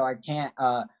 limit, so I can't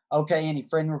okay any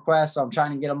friend requests. So I'm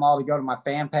trying to get them all to go to my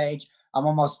fan page. I'm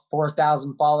almost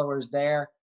 4,000 followers there.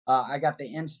 I got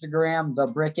the Instagram, the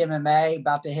Brick MMA,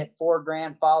 about to hit 4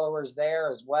 grand followers there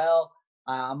as well.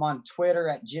 I'm on Twitter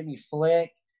at Jimmy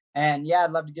Flick. And yeah,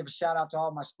 I'd love to give a shout out to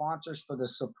all my sponsors for the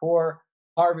support.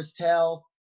 Harvest Health,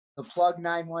 the Plug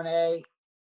 918,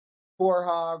 Core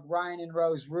Hog, Ryan and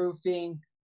Rose Roofing,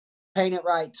 Paint It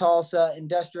Right Tulsa,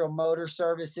 Industrial Motor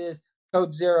Services,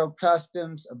 Code Zero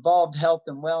Customs, Evolved Health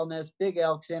and Wellness, Big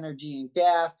Elks Energy and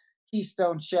Gas,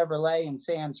 Keystone Chevrolet in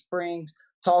Sand Springs,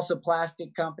 Tulsa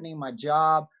Plastic Company, my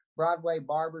job, Broadway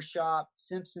Barbershop,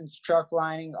 Simpsons Truck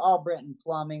Lining, Albritton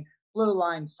Plumbing, Blue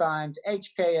Line Signs,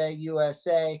 HKA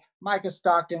USA, Micah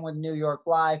Stockton with New York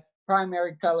Live,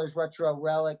 Primary Colors Retro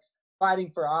Relics,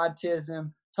 Fighting for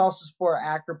Autism, Tulsa Sport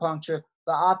Acupuncture,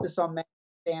 The Office on Main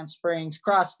Sand Springs,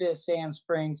 CrossFit Sand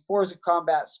Springs, Forza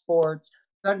Combat Sports,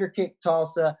 Thunderkick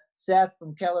Tulsa, Seth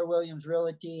from Keller Williams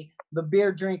Realty, The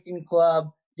Beer Drinking Club,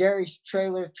 Gary's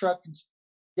Truck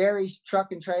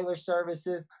and Trailer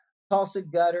Services, Tulsa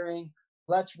Guttering,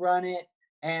 Let's Run It,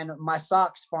 and my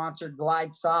socks sponsored,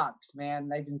 Glide Socks, man.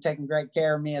 They've been taking great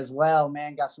care of me as well,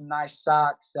 man. Got some nice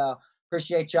socks. So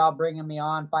appreciate y'all bringing me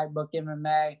on, Fightbook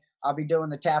MMA. I'll be doing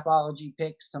the Tapology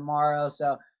picks tomorrow.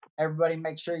 So everybody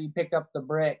make sure you pick up the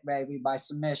Brick, baby, by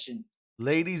submission.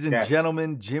 Ladies and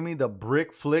gentlemen, Jimmy the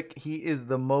Brick Flick. He is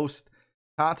the most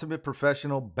consummate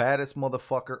professional, baddest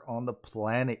motherfucker on the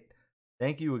planet.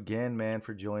 Thank you again, man,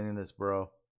 for joining us, bro.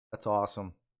 That's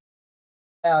awesome.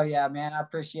 Hell yeah, man. I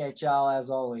appreciate y'all as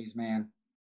always, man.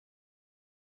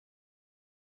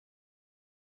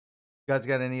 You guys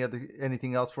got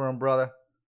anything else for him, brother?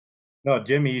 No,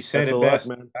 Jimmy, you said Best it of luck, best.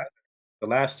 man. The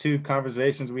last two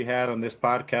conversations we had on this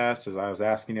podcast, as I was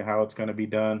asking you how it's going to be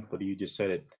done, but you just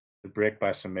said it, the brick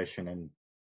by submission, and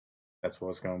that's what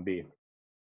it's going to be.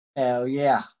 Hell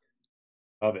yeah.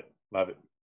 Love it. Love it.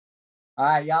 All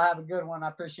right, y'all have a good one. I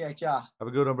appreciate y'all. Have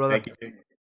a good one, brother. Thank you.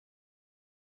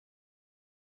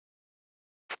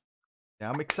 Yeah,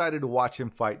 I'm excited to watch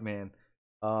him fight, man.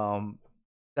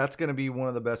 That's going to be one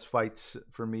of the best fights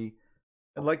for me.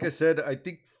 And like I said, I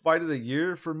think fight of the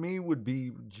year for me would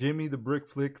be Jimmy the Brick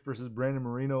Flick versus Brandon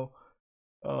Moreno.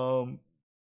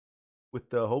 With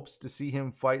the hopes to see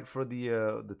him fight for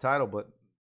the title, but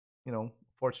you know,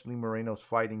 fortunately Moreno's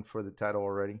fighting for the title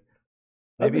already.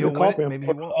 Maybe he'll win it, maybe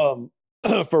he won't.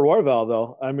 For Royval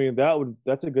though, I mean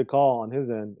that's a good call on his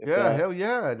end. Yeah, hell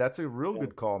yeah, that's a real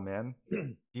good call, man.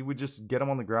 He would just get him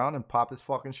on the ground and pop his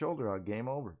fucking shoulder out. Game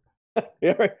over.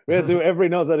 Yeah, right. Everybody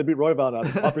knows how to beat Royval now.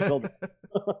 Just pop your shoulder.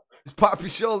 Just pop your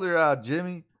shoulder out,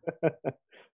 Jimmy.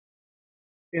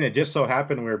 And it just so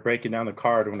happened we were breaking down the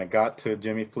card when it got to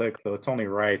Jimmy Flick, so it's only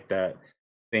right that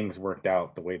things worked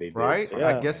out the way they did. Right?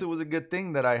 Yeah. I guess it was a good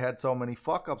thing that I had so many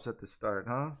fuck ups at the start,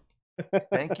 huh?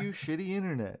 Thank you, shitty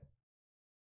internet.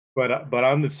 But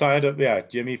on the side of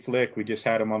Jimmy Flick, we just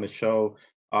had him on the show.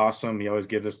 Awesome. He always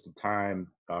gives us the time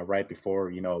right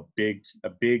before a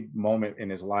big moment in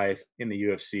his life in the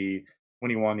UFC when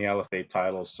he won the LFA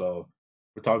title. So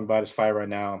we're talking about his fight right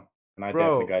now, and I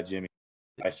definitely got Jimmy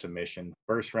by submission,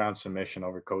 first round submission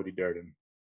over Cody Durden.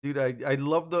 Dude, I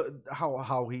love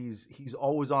how he's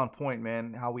always on point,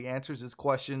 man. How he answers his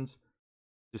questions.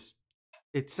 Just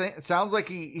it sounds like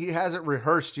he has it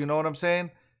rehearsed. You know what I'm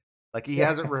saying? Like he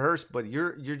hasn't rehearsed, but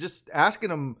you're just asking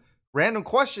him random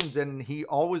questions, and he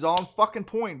always on fucking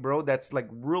point, bro. That's like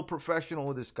real professional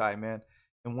with this guy, man.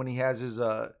 And when he has his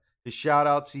shout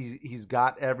outs, he's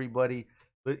got everybody.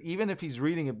 But even if he's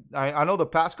reading it, I know the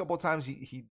past couple of times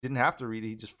he didn't have to read it.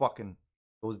 He just fucking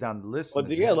goes down the list. Well,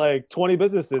 he had like 20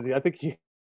 businesses. I think he.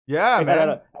 Yeah, man.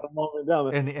 Had them all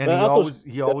down. And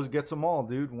he always gets them all,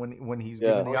 dude. When he's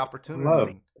given the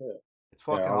opportunity. It's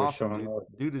fucking awesome,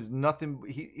 dude. Dude is nothing.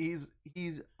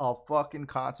 He's a fucking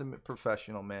consummate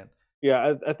professional, man.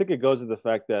 Yeah, I think it goes to the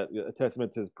fact that a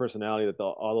testament to his personality that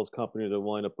all those companies are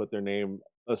willing to put their name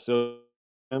associated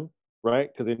with him,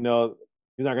 right? Because they know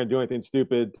he's not going to do anything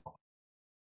stupid to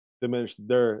diminish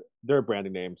their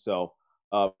branding name. So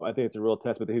I think it's a real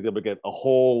testament that he's able to get a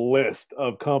whole list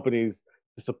of companies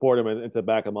to support him and to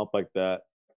back him up like that.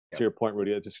 Yep. To your point,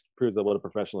 Rudy, it just proves that what a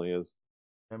professional he is.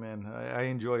 Yeah, man, I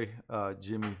enjoy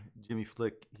Jimmy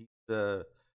Flick. He's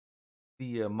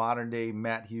the modern day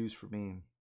Matt Hughes for me.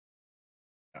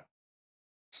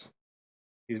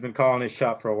 He's been calling his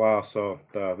shot for a while, so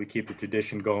we keep the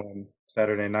tradition going.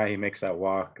 Saturday night he makes that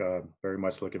walk. Very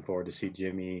much looking forward to see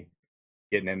Jimmy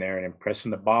getting in there and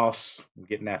impressing the boss, and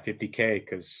getting that 50K,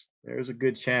 because there's a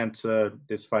good chance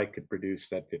this fight could produce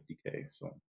that 50K.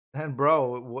 So. And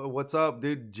bro, what's up,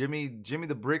 dude? Jimmy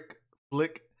the Brick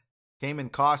Flick came in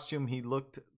costume. He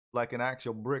looked like an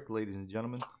actual brick, ladies and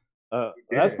gentlemen.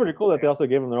 That's pretty cool that they also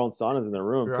gave him their own saunas in their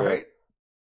room, right? To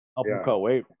help him cut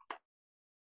weight.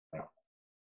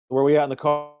 Where are we at in the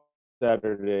car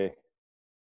Saturday?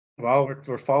 Well,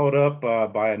 we're followed up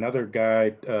by another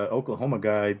guy, Oklahoma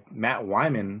guy, Matt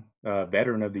Wyman,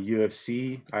 veteran of the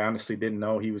UFC. I honestly didn't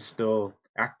know he was still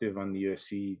active on the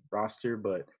UFC roster,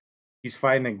 but he's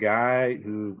fighting a guy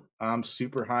who I'm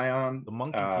super high on. The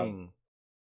Monkey King.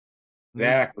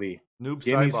 Exactly. Noob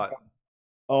Saibot.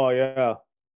 Oh, yeah.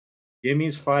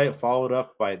 Jimmy's fight followed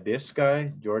up by this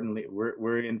guy, Jordan Lee.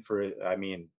 We're in for it. I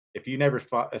mean, if you never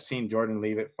seen Jordan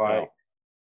Leavitt fight,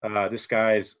 this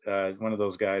guy is one of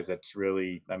those guys that's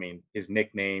really, I mean, his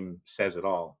nickname says it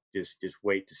all. Just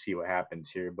wait to see what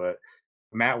happens here. But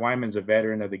Matt Wyman's a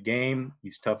veteran of the game.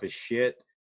 He's tough as shit.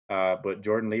 But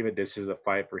Jordan Leavitt, this is a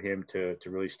fight for him to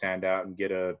really stand out and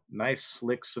get a nice,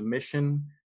 slick submission.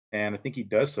 And I think he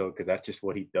does so because that's just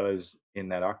what he does in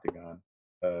that octagon.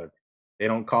 They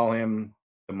don't call him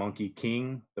the Monkey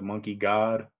King, the Monkey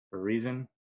God for a reason.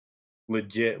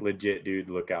 Legit dude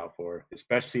to look out for,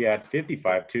 especially at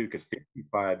 55 too, because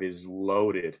 55 is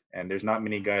loaded, and there's not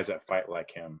many guys that fight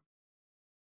like him.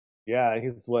 Yeah,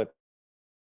 he's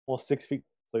almost 6 feet,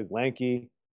 so he's lanky.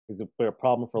 He's a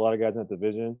problem for a lot of guys in that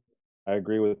division. I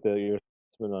agree with your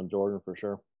assessment on Jordan for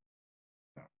sure.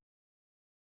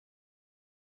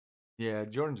 Yeah,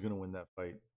 Jordan's gonna win that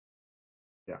fight.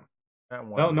 Yeah,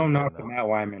 No, not for Matt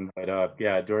Wyman, but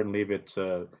yeah, Jordan Leavitt's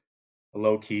a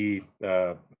low key.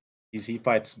 He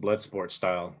fights blood sport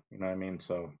style. You know what I mean?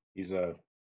 So that's a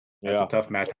tough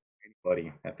match for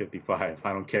anybody at 55.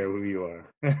 I don't care who you are.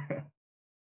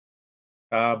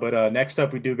 But next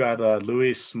up, we do got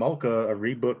Luis Smolka, a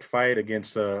rebooked fight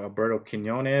against Alberto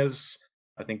Quinones.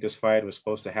 I think this fight was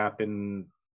supposed to happen,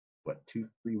 2-3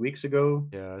 weeks ago?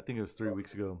 Yeah, I think it was 3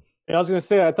 weeks ago. Yeah, I was gonna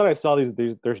say, I thought I saw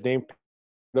their names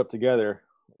put up together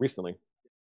recently.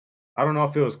 I don't know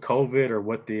if it was COVID or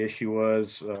what the issue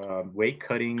was, weight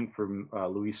cutting from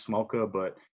Luis Smolka,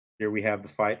 but here we have the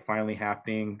fight finally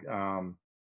happening.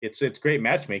 It's great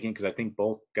matchmaking because I think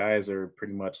both guys are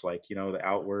pretty much like, the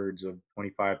outwards of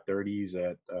 25, 30s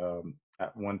at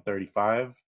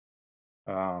 135.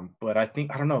 But I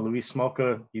don't know, Luis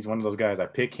Smolka, he's one of those guys. I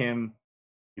pick him,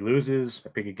 he loses. I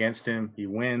pick against him, he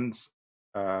wins.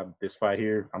 This fight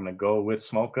here, I'm gonna go with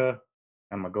Smolka.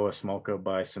 I'm gonna go with Smolka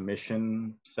by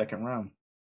submission, second round.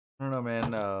 I don't know,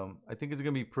 man. I think it's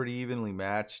gonna be pretty evenly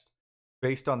matched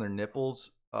based on their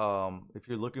nipples. If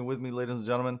you're looking with me, ladies and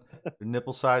gentlemen, the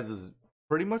nipple size is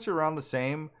pretty much around the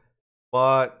same,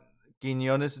 but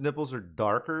Quinones' nipples are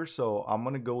darker, so I'm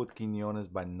gonna go with Quinones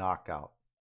by knockout.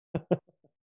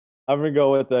 I'm gonna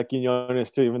go with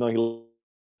Quinones too, even though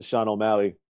he Sean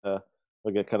O'Malley.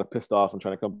 I'll get kind of pissed off and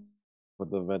trying to come with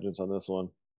the vengeance on this one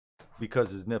because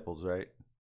his nipples, right?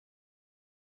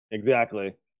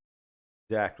 Exactly.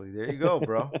 There you go,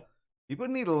 bro. People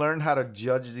need to learn how to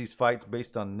judge these fights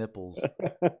based on nipples.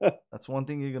 That's one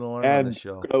thing you're gonna learn on the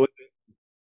show.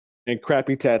 And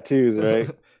crappy tattoos, right?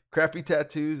 Crappy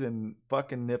tattoos and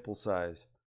fucking nipple size.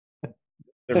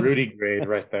 The Rudy grade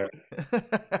right there.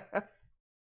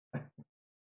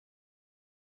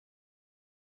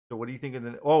 So what do you think of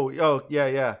the? Oh,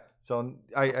 yeah. So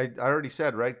I already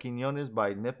said, right? Quinones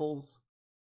by nipples.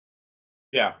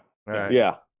 Yeah. All right.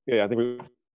 Yeah. I think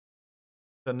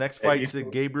the next fight's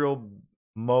Gabriel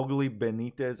Mowgli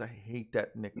Benitez. I hate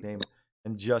that nickname.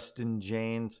 And Justin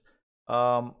James.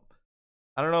 I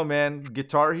don't know, man.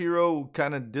 Guitar Hero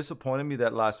kind of disappointed me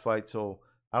that last fight, so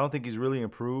I don't think he's really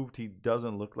improved. He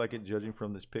doesn't look like it, judging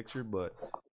from this picture. But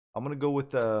I'm gonna go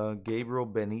with Gabriel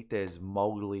Benitez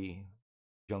Mowgli.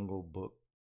 Jungle Book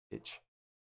itch.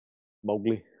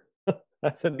 Mowgli.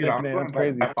 That's a nickname. That's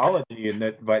crazy.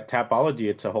 By Tapology,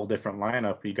 it's a whole different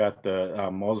lineup. You got the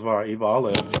Movsar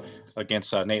Evloev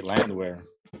against Nate Landwehr.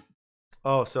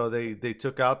 Oh, so they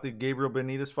took out the Gabriel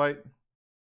Benitez fight?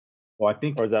 Well, I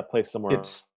think, or is that placed somewhere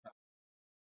else?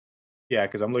 Yeah,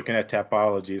 because I'm looking at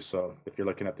Tapology. So if you're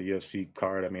looking at the UFC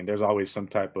card, I mean, there's always some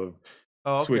type of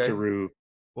switcheroo.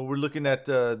 Well, we're looking at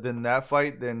then that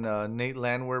fight, then Nate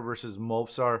Landwehr versus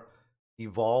Movsar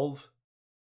Evloev.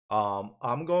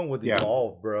 I'm going with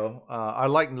Evolve, bro. I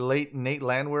like Nate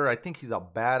Landwehr. I think he's a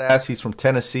badass. He's from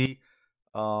Tennessee.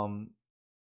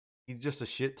 He's just a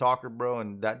shit talker, bro,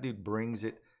 and that dude brings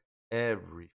it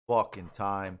every fucking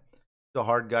time. He's a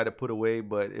hard guy to put away,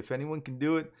 but if anyone can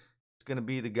do it, it's gonna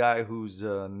be the guy whose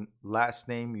last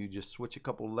name you just switch a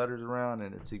couple letters around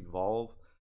and it's Evolve.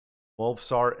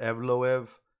 Movsar Evloev.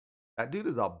 That dude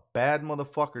is a bad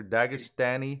motherfucker.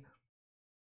 Dagestani.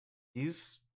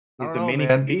 He's the mini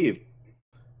Khabib.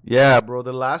 Yeah, bro.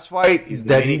 The last fight he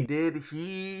did,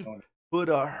 he put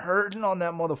a hurting on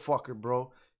that motherfucker,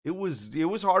 bro. It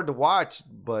was hard to watch,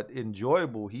 but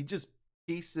enjoyable. He just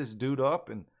pieced this dude up,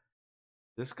 and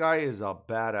this guy is a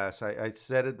badass. I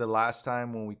said it the last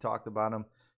time when we talked about him.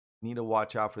 You need to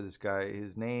watch out for this guy.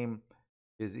 His name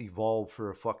is Evolve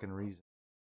for a fucking reason.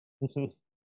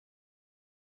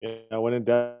 Yeah, when in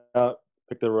doubt,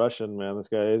 pick the Russian, man. This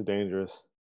guy is dangerous.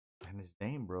 And his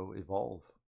name, bro, Evolve.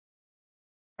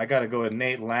 I gotta go with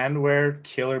Nate Landwehr,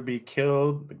 Killer Be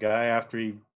Killed, the guy after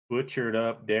he butchered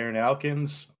up Darren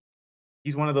Elkins.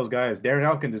 He's one of those guys. Darren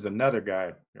Elkins is another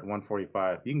guy at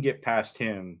 145. You can get past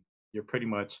him, you're pretty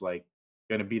much like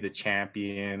gonna be the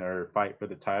champion or fight for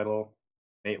the title.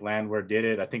 Nate Landwehr did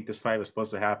it. I think this fight was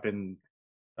supposed to happen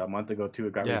a month ago too.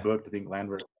 It got rebooked. I think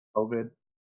Landwehr COVID.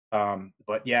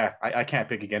 But yeah, I can't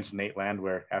pick against Nate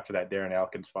Landwehr after that Darren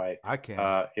Elkins fight. I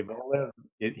can't.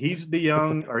 He's the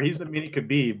young, or he's the mini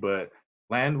Khabib, but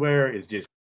Landwehr is just,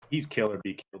 he's Killer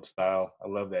Be Killed style. I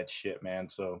love that shit, man.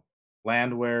 So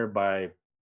Landwehr by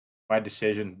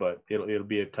decision, but it'll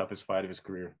be a toughest fight of his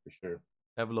career for sure.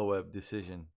 Evloev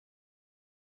decision.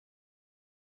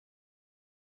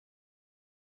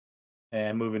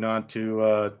 And moving on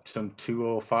to some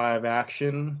 205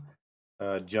 action.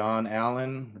 John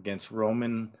Allen against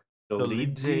Roman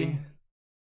Dolidze.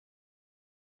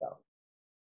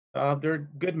 They're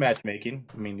good matchmaking.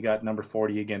 I mean, you got number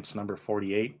 40 against number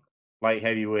 48. Light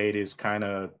heavyweight is kind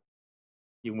of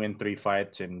you win 3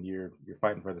 fights and you're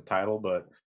fighting for the title. But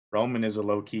Roman is a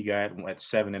low key guy at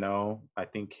 7-0. I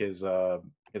think his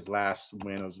last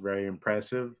win was very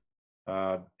impressive.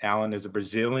 Allen is a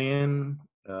Brazilian.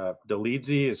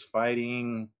 Dolidze is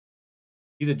fighting.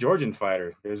 He's a Georgian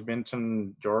fighter. There's been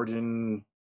some Georgian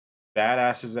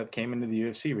badasses that came into the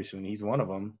UFC recently. He's one of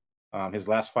them. His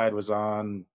last fight was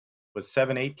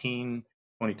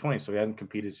 7/18/2020, so he hasn't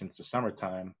competed since the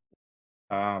summertime.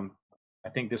 I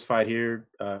think this fight here,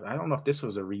 I don't know if this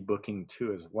was a rebooking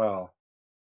too as well.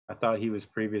 I thought he was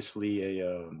previously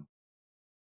a.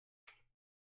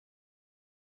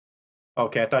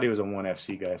 Okay, I thought he was a ONE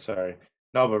FC guy. Sorry.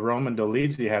 No, but Roman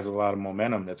Dolidze has a lot of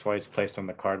momentum. That's why he's placed on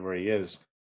the card where he is.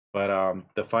 But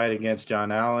the fight against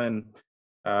John Allen,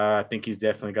 I think he's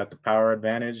definitely got the power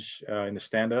advantage in the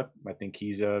stand-up. I think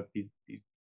he's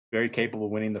very capable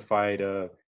of winning the fight.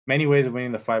 Many ways of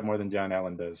winning the fight more than John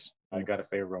Allen does. I got to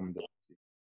favor Roman Dolidze.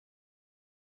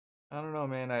 I don't know,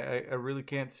 man. I really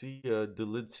can't see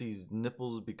Dolidze's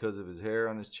nipples because of his hair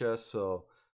on his chest. So,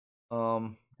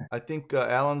 I think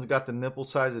Allen's got the nipple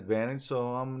size advantage.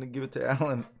 So I'm gonna give it to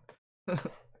Allen.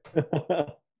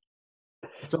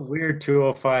 It's a weird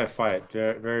 205 fight.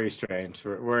 Very strange.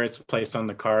 Where it's placed on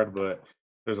the card, but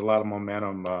there's a lot of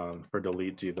momentum for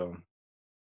Dolidze though.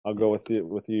 I'll go with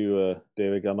you,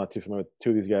 David. I'm not too familiar with two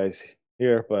of these guys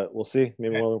here, but we'll see.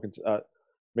 Maybe one of them can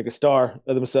make a star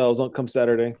of themselves on come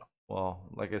Saturday. Well,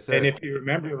 like I said, and if you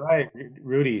remember right,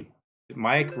 Rudy,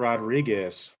 Mike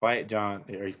Rodriguez fought John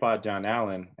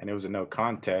Allen, and it was a no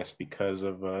contest because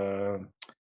of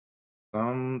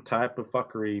some type of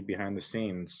fuckery behind the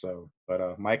scenes. So,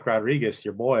 but Mike Rodriguez,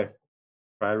 your boy,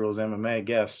 Pride Rules MMA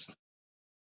guest.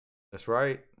 That's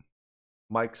right,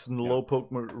 Mike Slowpoke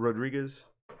Rodriguez.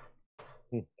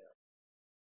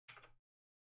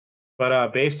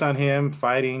 But based on him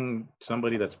fighting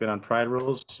somebody that's been on Pride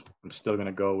Rules, I'm still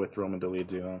gonna go with Roman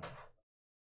Dolidze.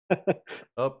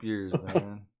 Up years,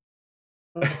 man.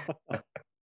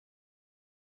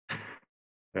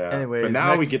 Yeah. Anyways, but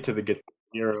now we get to the Guitar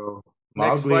Hero.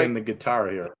 Mowgli and the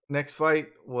Guitar Hero. Next fight,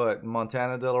 what?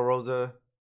 Montana De La Rosa.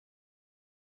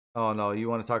 Oh no, you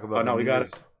want to talk about? Oh no, we got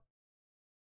it.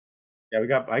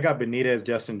 Yeah, I got Benitez,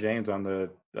 Justin James on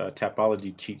the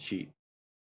Tapology cheat sheet.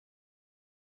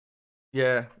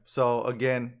 Yeah, so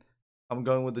again, I'm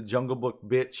going with the Jungle Book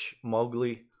bitch,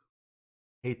 Mowgli.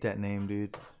 Hate that name,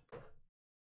 dude.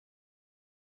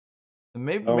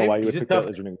 Maybe why you he's a tough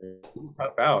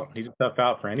out. He's a tough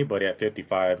out for anybody at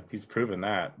 55. He's proven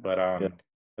that. But I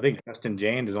think Justin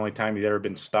James, the only time he's ever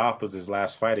been stopped was his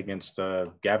last fight against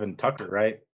Gavin Tucker,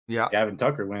 right? Yeah. Gavin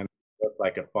Tucker went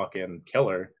like a fucking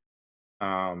killer.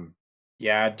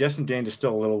 Yeah, Justin James is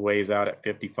still a little ways out at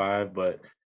 55, but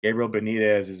Gabriel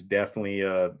Benitez is definitely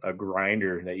a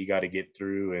grinder that you got to get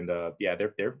through, and yeah,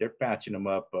 they're patching him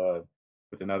up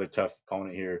with another tough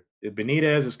opponent here.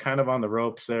 Benitez is kind of on the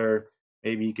ropes there.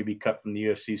 Maybe he could be cut from the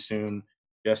UFC soon.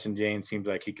 Justin James seems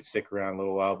like he could stick around a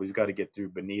little while, but he's got to get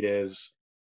through Benitez.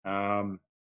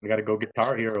 We got to go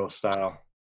Guitar Hero style.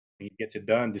 He gets it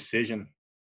done, decision.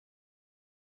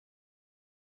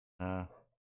 You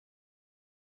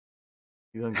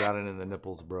don't got it in the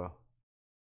nipples, bro.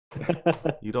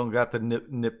 You don't got the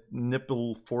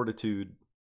nipple fortitude,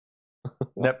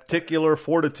 nepticular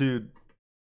fortitude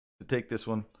to take this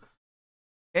one.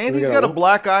 And he's got a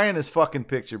black eye in his fucking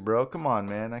picture, bro. Come on,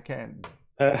 man. I can't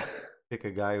pick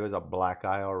a guy who has a black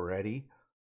eye already.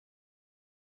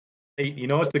 Hey, you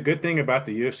know what's the good thing about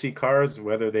the UFC cards,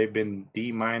 whether they've been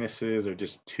D- or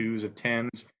just 2s of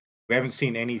 10s? We haven't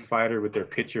seen any fighter with their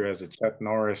picture as a Chuck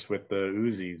Norris with the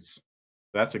Uzis.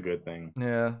 That's a good thing.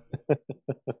 Yeah.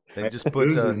 They just put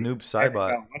Noob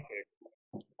Saibot.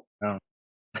 Oh.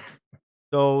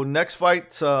 So next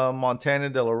fight's Montana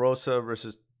De La Rosa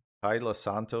versus Taila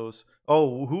Santos.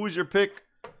 Oh, who was your pick,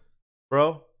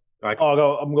 bro? I'm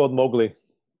going with Mowgli.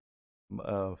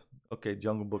 Okay,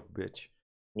 Jungle Book bitch.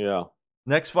 Yeah.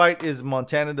 Next fight is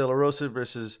Montana De La Rosa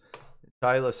versus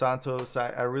Taila Santos.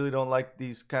 I really don't like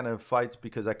these kind of fights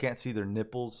because I can't see their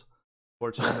nipples,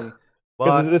 fortunately.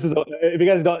 But this is if you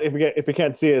guys don't if you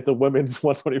can't see it, it's a women's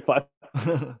 125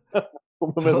 women's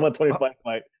 125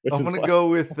 fight. I'm gonna go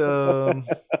with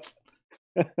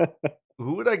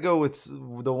who would I go with?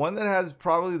 The one that has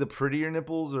probably the prettier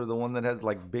nipples, or the one that has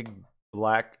like big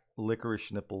black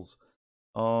licorice nipples?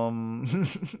 I'm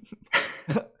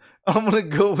gonna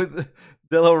go with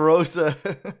De La Rosa.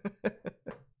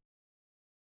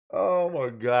 Oh my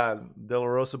God, De La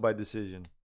Rosa by decision.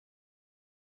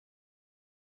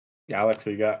 Alex,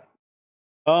 what you got?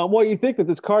 Well, you think that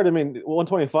this card, I mean,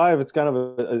 125, it's kind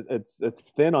of it's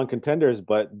thin on contenders,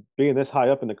 but being this high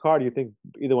up in the card, you think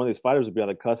either one of these fighters would be on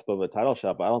the cusp of a title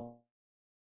shot. But I don't,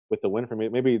 with the win for me,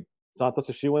 maybe Santos,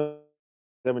 if she wins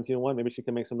 17-1, maybe she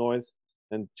can make some noise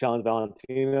and challenge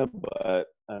Valentina. But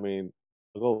I mean,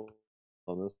 I'll go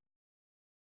on this.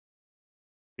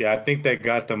 Yeah, I think they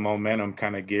got the momentum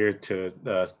kind of geared to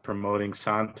promoting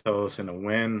Santos in a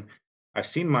win. I've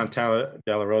seen Montana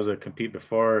De La Rosa compete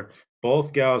before.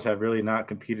 Both gals have really not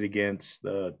competed against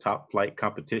the top flight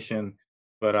competition,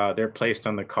 but they're placed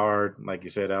on the card, like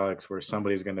you said, Alex, where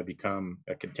somebody's going to become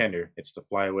a contender. It's the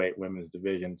flyweight women's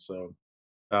division. So,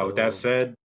 with that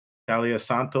said, Talia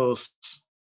Santos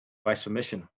by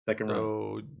submission, second round.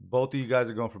 So both of you guys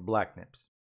are going for black nips.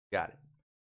 Got it.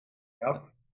 Yep.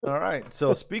 All right.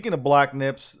 So speaking of black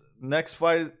nips, next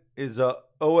fight is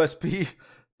OSP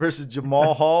versus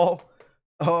Jamal Hall.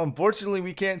 Unfortunately,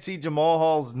 we can't see Jamal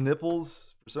Hall's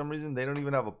nipples for some reason. They don't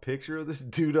even have a picture of this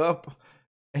dude up,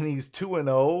 and he's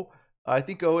 2-0. I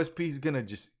think OSP is gonna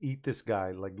just eat this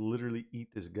guy, like literally eat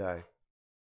this guy.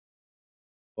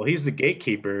 Well, he's the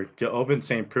gatekeeper. Ovince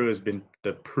St. Preux has been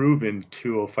the proven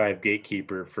 205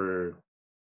 gatekeeper for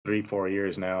 3-4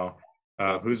 years now.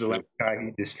 Who's the last guy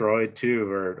he destroyed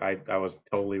too? Or I was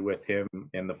totally with him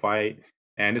in the fight.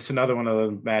 And it's another one of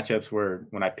those matchups where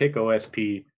when I pick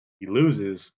OSP, he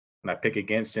loses. When I pick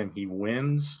against him, he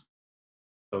wins.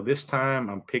 So this time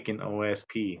I'm picking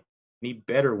OSP. And he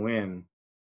better win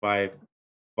by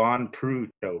Von Preux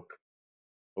choke.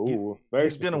 Ooh,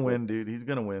 he's gonna win, dude. He's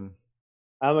gonna win.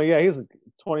 I mean, yeah, he's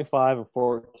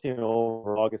 25-14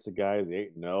 overall against a guy who's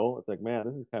 8-0. It's like, man,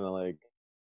 this is kind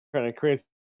of crazy,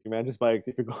 man, just by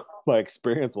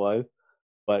experience wise.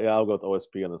 But yeah, I'll go with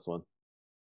OSP on this one.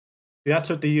 That's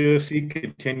what the UFC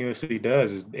continuously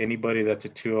does. Is anybody that's a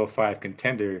 205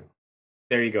 contender,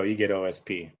 there you go, you get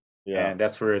OSP. Yeah, and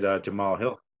that's where Jamal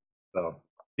Hill. So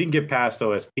if he can get past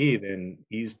OSP, then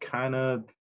he's kind of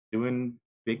doing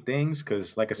big things.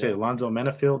 Because, like I said, Alonzo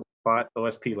Menafield fought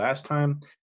OSP last time.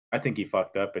 I think he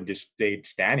fucked up and just stayed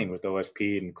standing with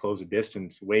OSP and closed the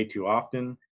distance way too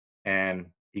often, and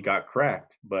he got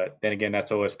cracked. But then again,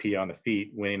 that's OSP on the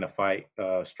feet, winning a fight,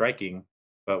 striking.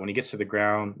 But when he gets to the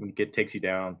ground, when he takes you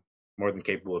down, more than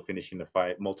capable of finishing the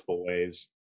fight multiple ways.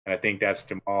 And I think that's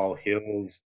Jamal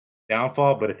Hill's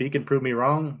downfall. But if he can prove me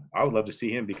wrong, I would love to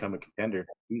see him become a contender.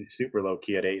 He's super low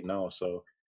key at 8-0. So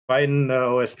fighting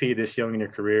OSP this young in your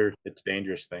career, it's a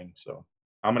dangerous thing. So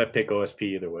I'm gonna pick OSP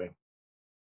either way.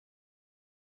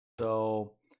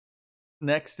 So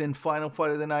next and final fight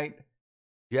of the night,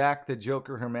 Jack the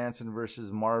Joker Hermansson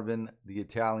versus Marvin the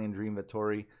Italian Dream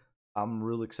Vettori. I'm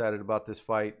real excited about this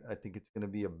fight. I think it's going to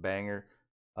be a banger.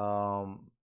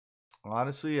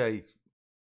 Honestly, if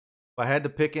I had to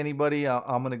pick anybody,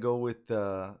 I'm going to go with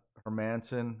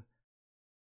Hermansson,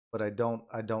 but I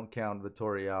don't count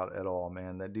Vettori out at all,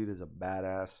 man. That dude is a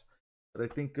badass. But I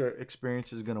think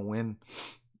experience is going to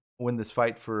win this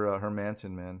fight for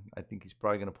Hermansson, man. I think he's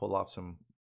probably going to pull off some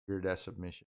weird ass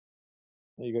submission.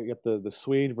 You got the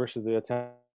Swede versus the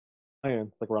Italian.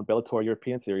 It's like we're on Bellator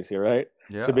European Series here, right?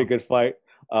 Yeah. Should be a good fight.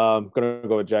 Gonna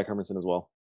go with Jack Hermansson as well.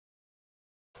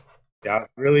 Yeah,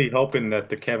 really hoping that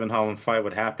the Kevin Holland fight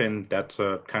would happen. That's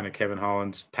kind of Kevin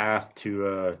Holland's path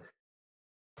to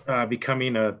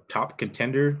becoming a top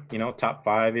contender, top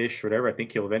 5-ish, whatever. I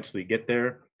think he'll eventually get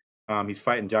there. He's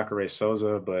fighting Jacare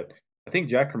Souza, but I think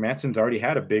Jack Hermansson's already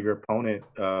had a bigger opponent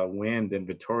win than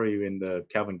Vettori in the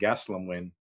Calvin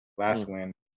Gastelum last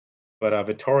win. But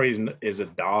Vettori is a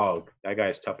dog. That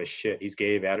guy's tough as shit. He's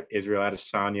gave Israel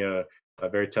Adesanya a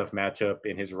very tough matchup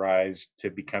in his rise to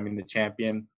becoming the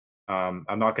champion. I'm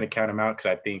not going to count him out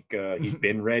because I think he's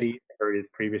been ready. I heard his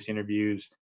previous interviews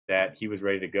that he was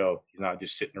ready to go. He's not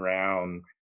just sitting around.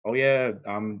 Oh yeah,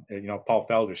 I'm Paul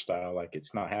Felder style. Like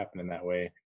it's not happening that way.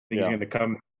 I think he's going to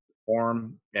come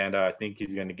form, and I think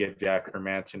he's going to give Jack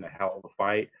Hermansson a hell of a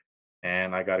fight.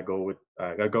 And I got to go with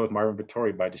Marvin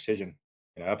Vettori by decision.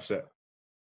 Upset.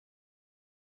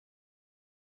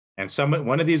 And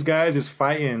one of these guys is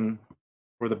fighting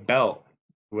for the belt.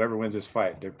 Whoever wins this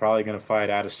fight, they're probably going to fight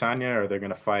Adesanya or they're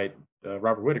going to fight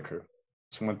Robert Whittaker.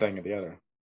 It's one thing or the other.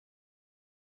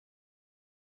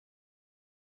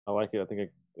 I like it. I think,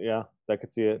 I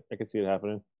could see it. I could see it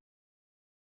happening.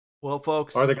 Well,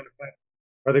 folks, are they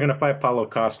going to fight Paulo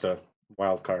Costa?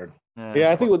 Wild card.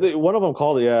 Yeah, I think one of them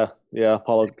called it. Yeah,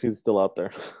 Paulo. He's still out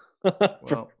there.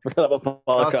 Well,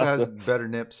 Costa has better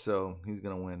nips, so he's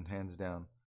gonna win hands down.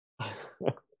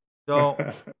 So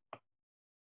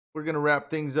we're gonna wrap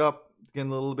things up. It's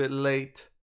getting a little bit late.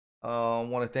 I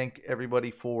want to thank everybody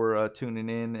for tuning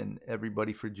in and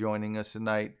everybody for joining us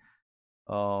tonight.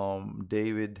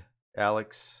 David,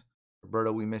 Alex,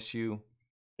 Roberto, we miss you.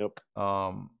 Yep.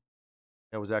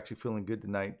 I was actually feeling good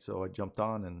tonight, so I jumped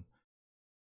on and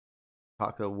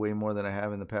talked way more than I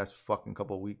have in the past fucking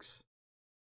couple of weeks.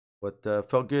 But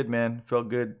felt good, man. Felt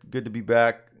good. Good to be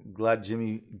back. Glad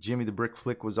Jimmy the Brick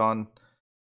Flick was on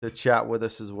the chat with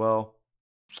us as well.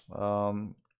 I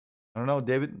don't know,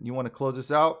 David, you want to close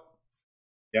this out?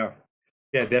 Yeah,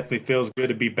 definitely feels good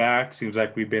to be back. Seems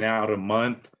like we've been out a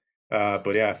month,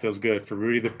 but yeah, it feels good. For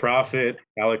Rudy the Prophet,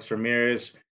 Alex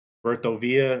Ramirez, Berto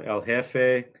Villa, El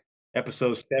Jefe,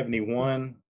 episode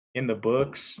 71 in the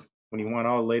books. When you want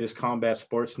all the latest combat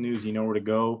sports news, you know where to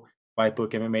go.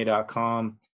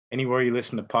 FightBookMMA.com. Anywhere you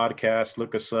listen to podcasts,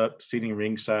 look us up. Seating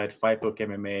Ringside, Fightbook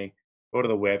MMA. Go to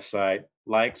the website.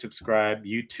 Like, subscribe,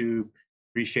 YouTube.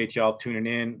 Appreciate y'all tuning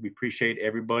in. We appreciate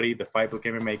everybody, the Fightbook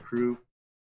MMA crew.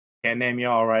 Can't name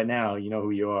y'all right now. You know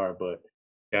who you are, but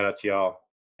shout out to y'all.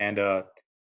 And if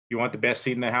you want the best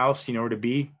seat in the house, you know where to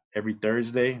be. Every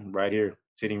Thursday, right here,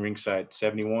 Sitting Ringside,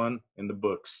 71 in the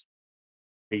books.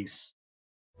 Peace.